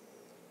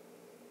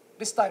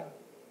 This time,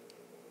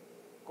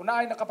 kung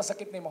naay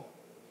nakapasakit nimo,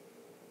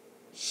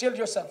 shield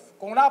yourself.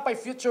 Kung naapay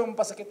future mo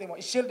pasakit nimo,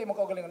 i-shield mo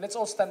kaugalingon. Let's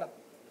all stand up.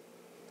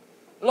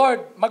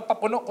 Lord,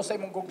 magpapuno ko sa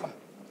imong gugma.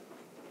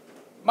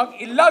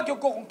 Mag-ilagyo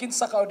ko kung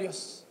kinsa ka, O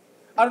Dios.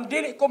 Aron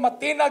dili ko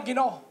matinag,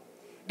 Ginoo.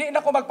 Di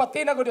na ko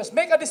magpatinag, O Dios.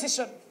 Make a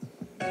decision.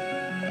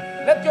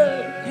 Let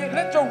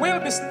your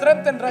will be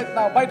strengthened right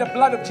now by the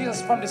blood of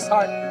Jesus from this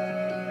heart.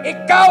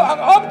 Ikaw ang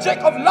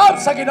object of love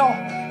sa Ginoo.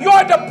 You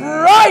are the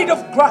bride of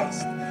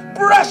Christ.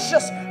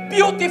 Precious,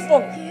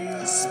 beautiful,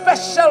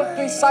 special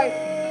to His sight.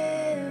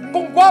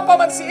 Kung gwapa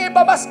man si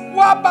Eva, mas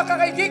gwapa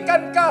ka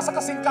kaigikan ka sa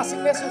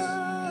kasing-kasing ni Jesus.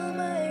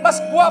 Mas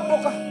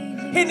gwapo ka.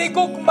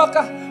 Hinigugma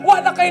ka.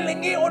 Wala kay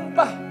lingion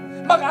pa.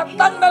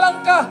 Mag-atang na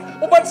lang ka.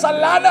 Uban sa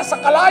lana, sa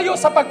kalayo,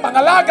 sa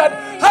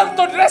pagpangalagad.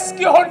 Hangtod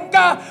rescuehon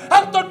ka.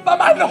 Hangtod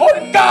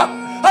pamanhon ka.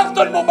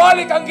 Hangtod mo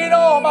balik ang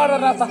Ginoo,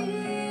 Maranatha.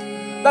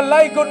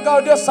 Dalaygon ka,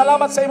 O Diyos.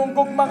 Salamat sa imong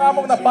gugma nga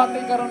mong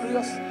nabati ka ron,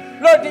 Diyos.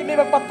 Lord, di mi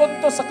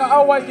magpatunto sa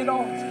kaaway,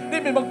 Ginoo. Di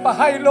mi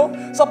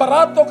magpahaylo sa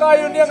barato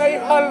kayo niya nga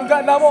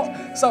ihalga namo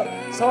sa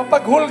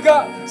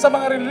paghulga, sa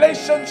mga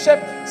relationship,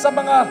 sa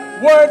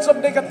mga words of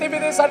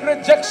negativities and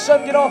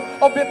rejection, Ginoo,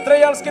 of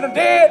betrayals, Ginoo.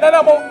 Di na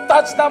namo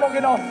touch namo,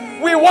 Ginoo.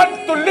 We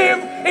want to live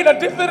in a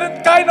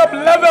different kind of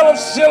level of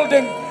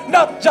shielding,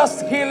 not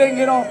just healing,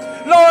 Ginoo.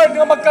 Lord,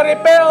 nga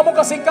magka-repair mo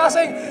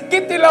kasing-kasing,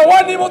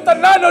 kitilawan ni mo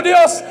tanano,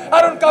 Dios.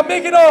 Aron kami,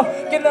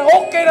 Ginoo,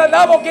 okay na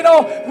namo,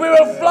 Ginoo. We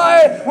will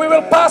fly, we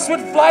will pass with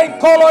flying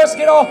colors,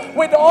 Ginoo,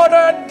 with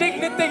honor and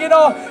dignity,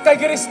 Ginoo. Kay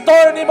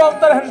gi-restore ni mo ang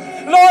tanan.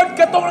 Lord,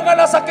 katong nga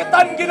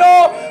nasakitan,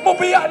 Ginoo,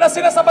 mubiya na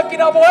sila sa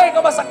pagkinabuhay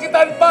nga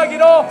masakitan pa,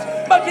 Ginoo.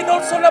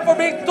 Maginulso na for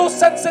being too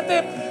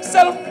sensitive.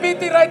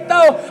 Self-pity right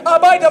now.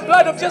 By the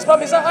blood of Jesus from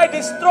His I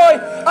destroy,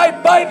 I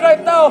bind right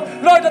now,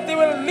 Lord, that they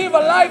will live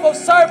a life of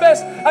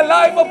service, a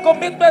life of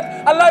commitment,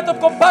 a life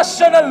of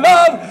compassion and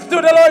love to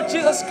the Lord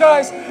Jesus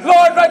Christ.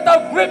 Lord, right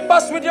now, grip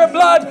us with your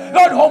blood.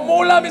 Lord,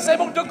 humula mi sa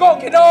imong dugo,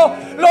 Ginoo.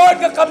 Lord,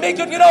 nga kami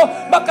yun,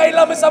 Ginoo,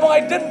 makailan mi sa mong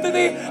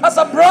identity as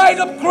a bride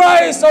of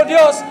Christ, O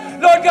Dios.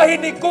 Lord, nga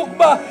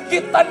hinikugma,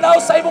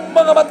 kitanaw sa imong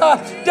mga mata,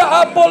 the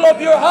apple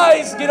of your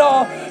eyes,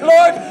 Ginoo.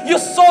 Lord,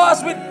 you saw us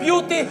with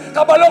beauty.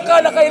 Kabalo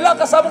ka, nakailang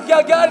ka sa among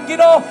gihagyaan,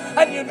 Ginoo.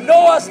 And you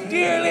know us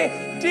dearly,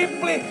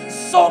 deeply,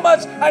 so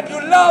much, and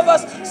you love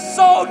us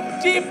so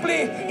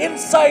deeply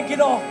inside,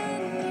 Ginoo.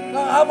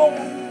 Nga among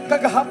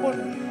kagahapon,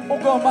 o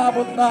kung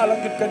maabot na alam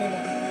yun kanina.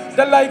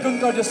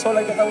 Dalaygon ka, Diyos,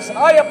 solay katausan.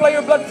 I apply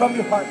your blood from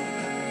your heart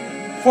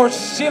for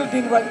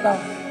shielding right now.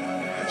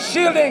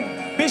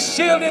 Shielding. Be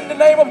shielded in the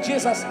name of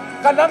Jesus.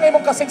 Kanang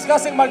imong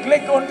kasing-kasing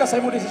maglikon ka sa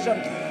imong decision.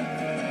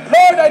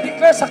 Lord, I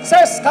declare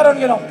success karon,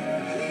 Ginoo.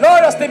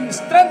 Lord, as they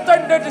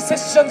strengthen their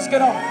decisions,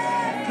 Ginoo.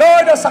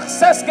 Lord, as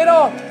success,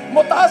 Ginoo,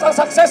 mutaas ang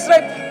success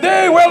rate,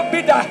 they will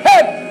be the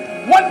head.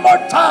 One more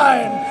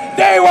time.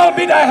 They will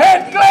be the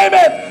head. Claim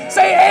it.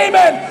 Say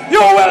amen.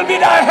 You will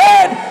be the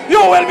head.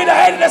 You will be the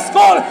head in the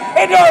school,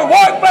 in your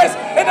workplace,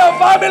 in your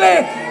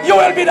family. You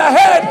will be the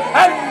head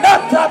and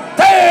not the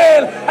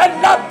tail. And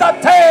not the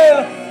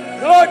tail.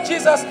 Lord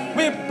Jesus,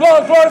 we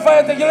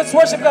glorify and thank you. Let's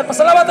worship God.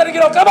 Pasalamatan ni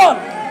Ginoo. Come on.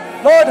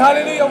 Lord,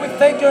 hallelujah. We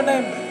thank your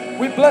name.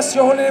 We bless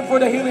your holy name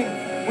for the healing.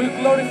 We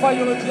glorify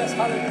you, Lord Jesus.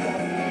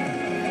 Hallelujah.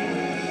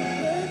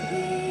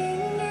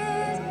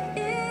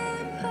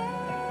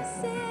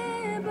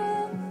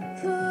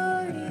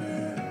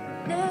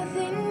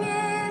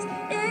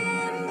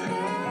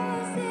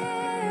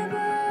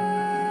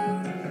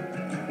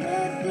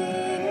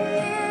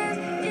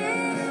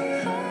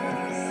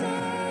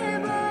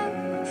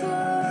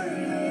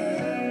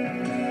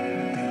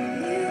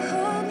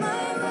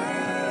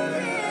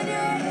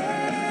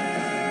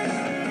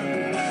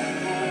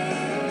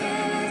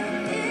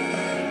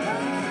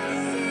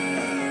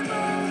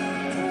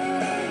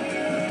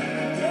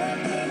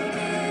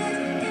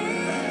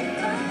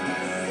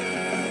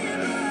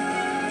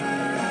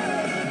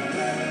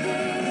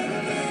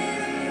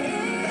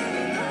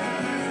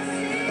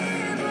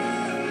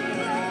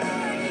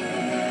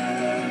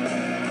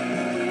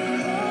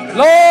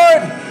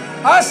 Lord,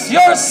 as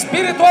your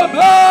spiritual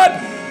blood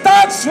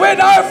touch with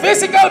our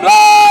physical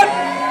blood,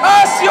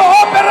 as you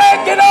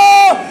operate,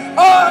 Ginoo,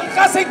 ang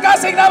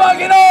kasing-kasing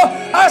naman, Ginoo,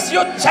 as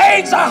you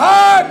change the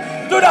heart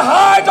to the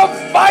heart of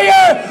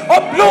fire,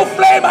 of blue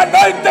flame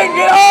anointing,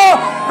 Ginoo,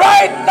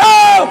 right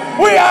now,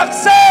 we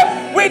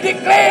accept, we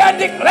declare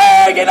and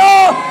declare,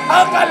 Ginoo,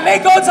 ang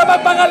kaligod sa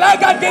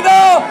pagpangalagad,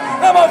 Ginoo,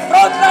 na mga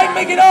frontline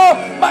may, Ginoo,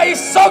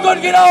 maisogod,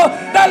 Ginoo,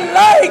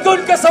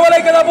 dalaygon ka sa walay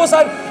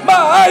katapusan,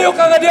 maayo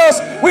ka nga Diyos.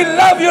 We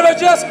love you, Lord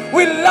Jesus.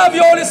 We love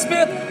you, Holy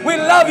Spirit. We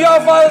love you,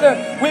 our Father.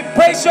 We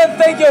praise you and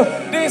thank you.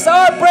 This is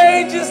our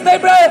prayer in Jesus'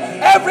 name, brother.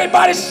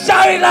 Everybody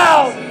shout it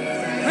out.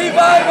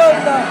 Revival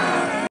now.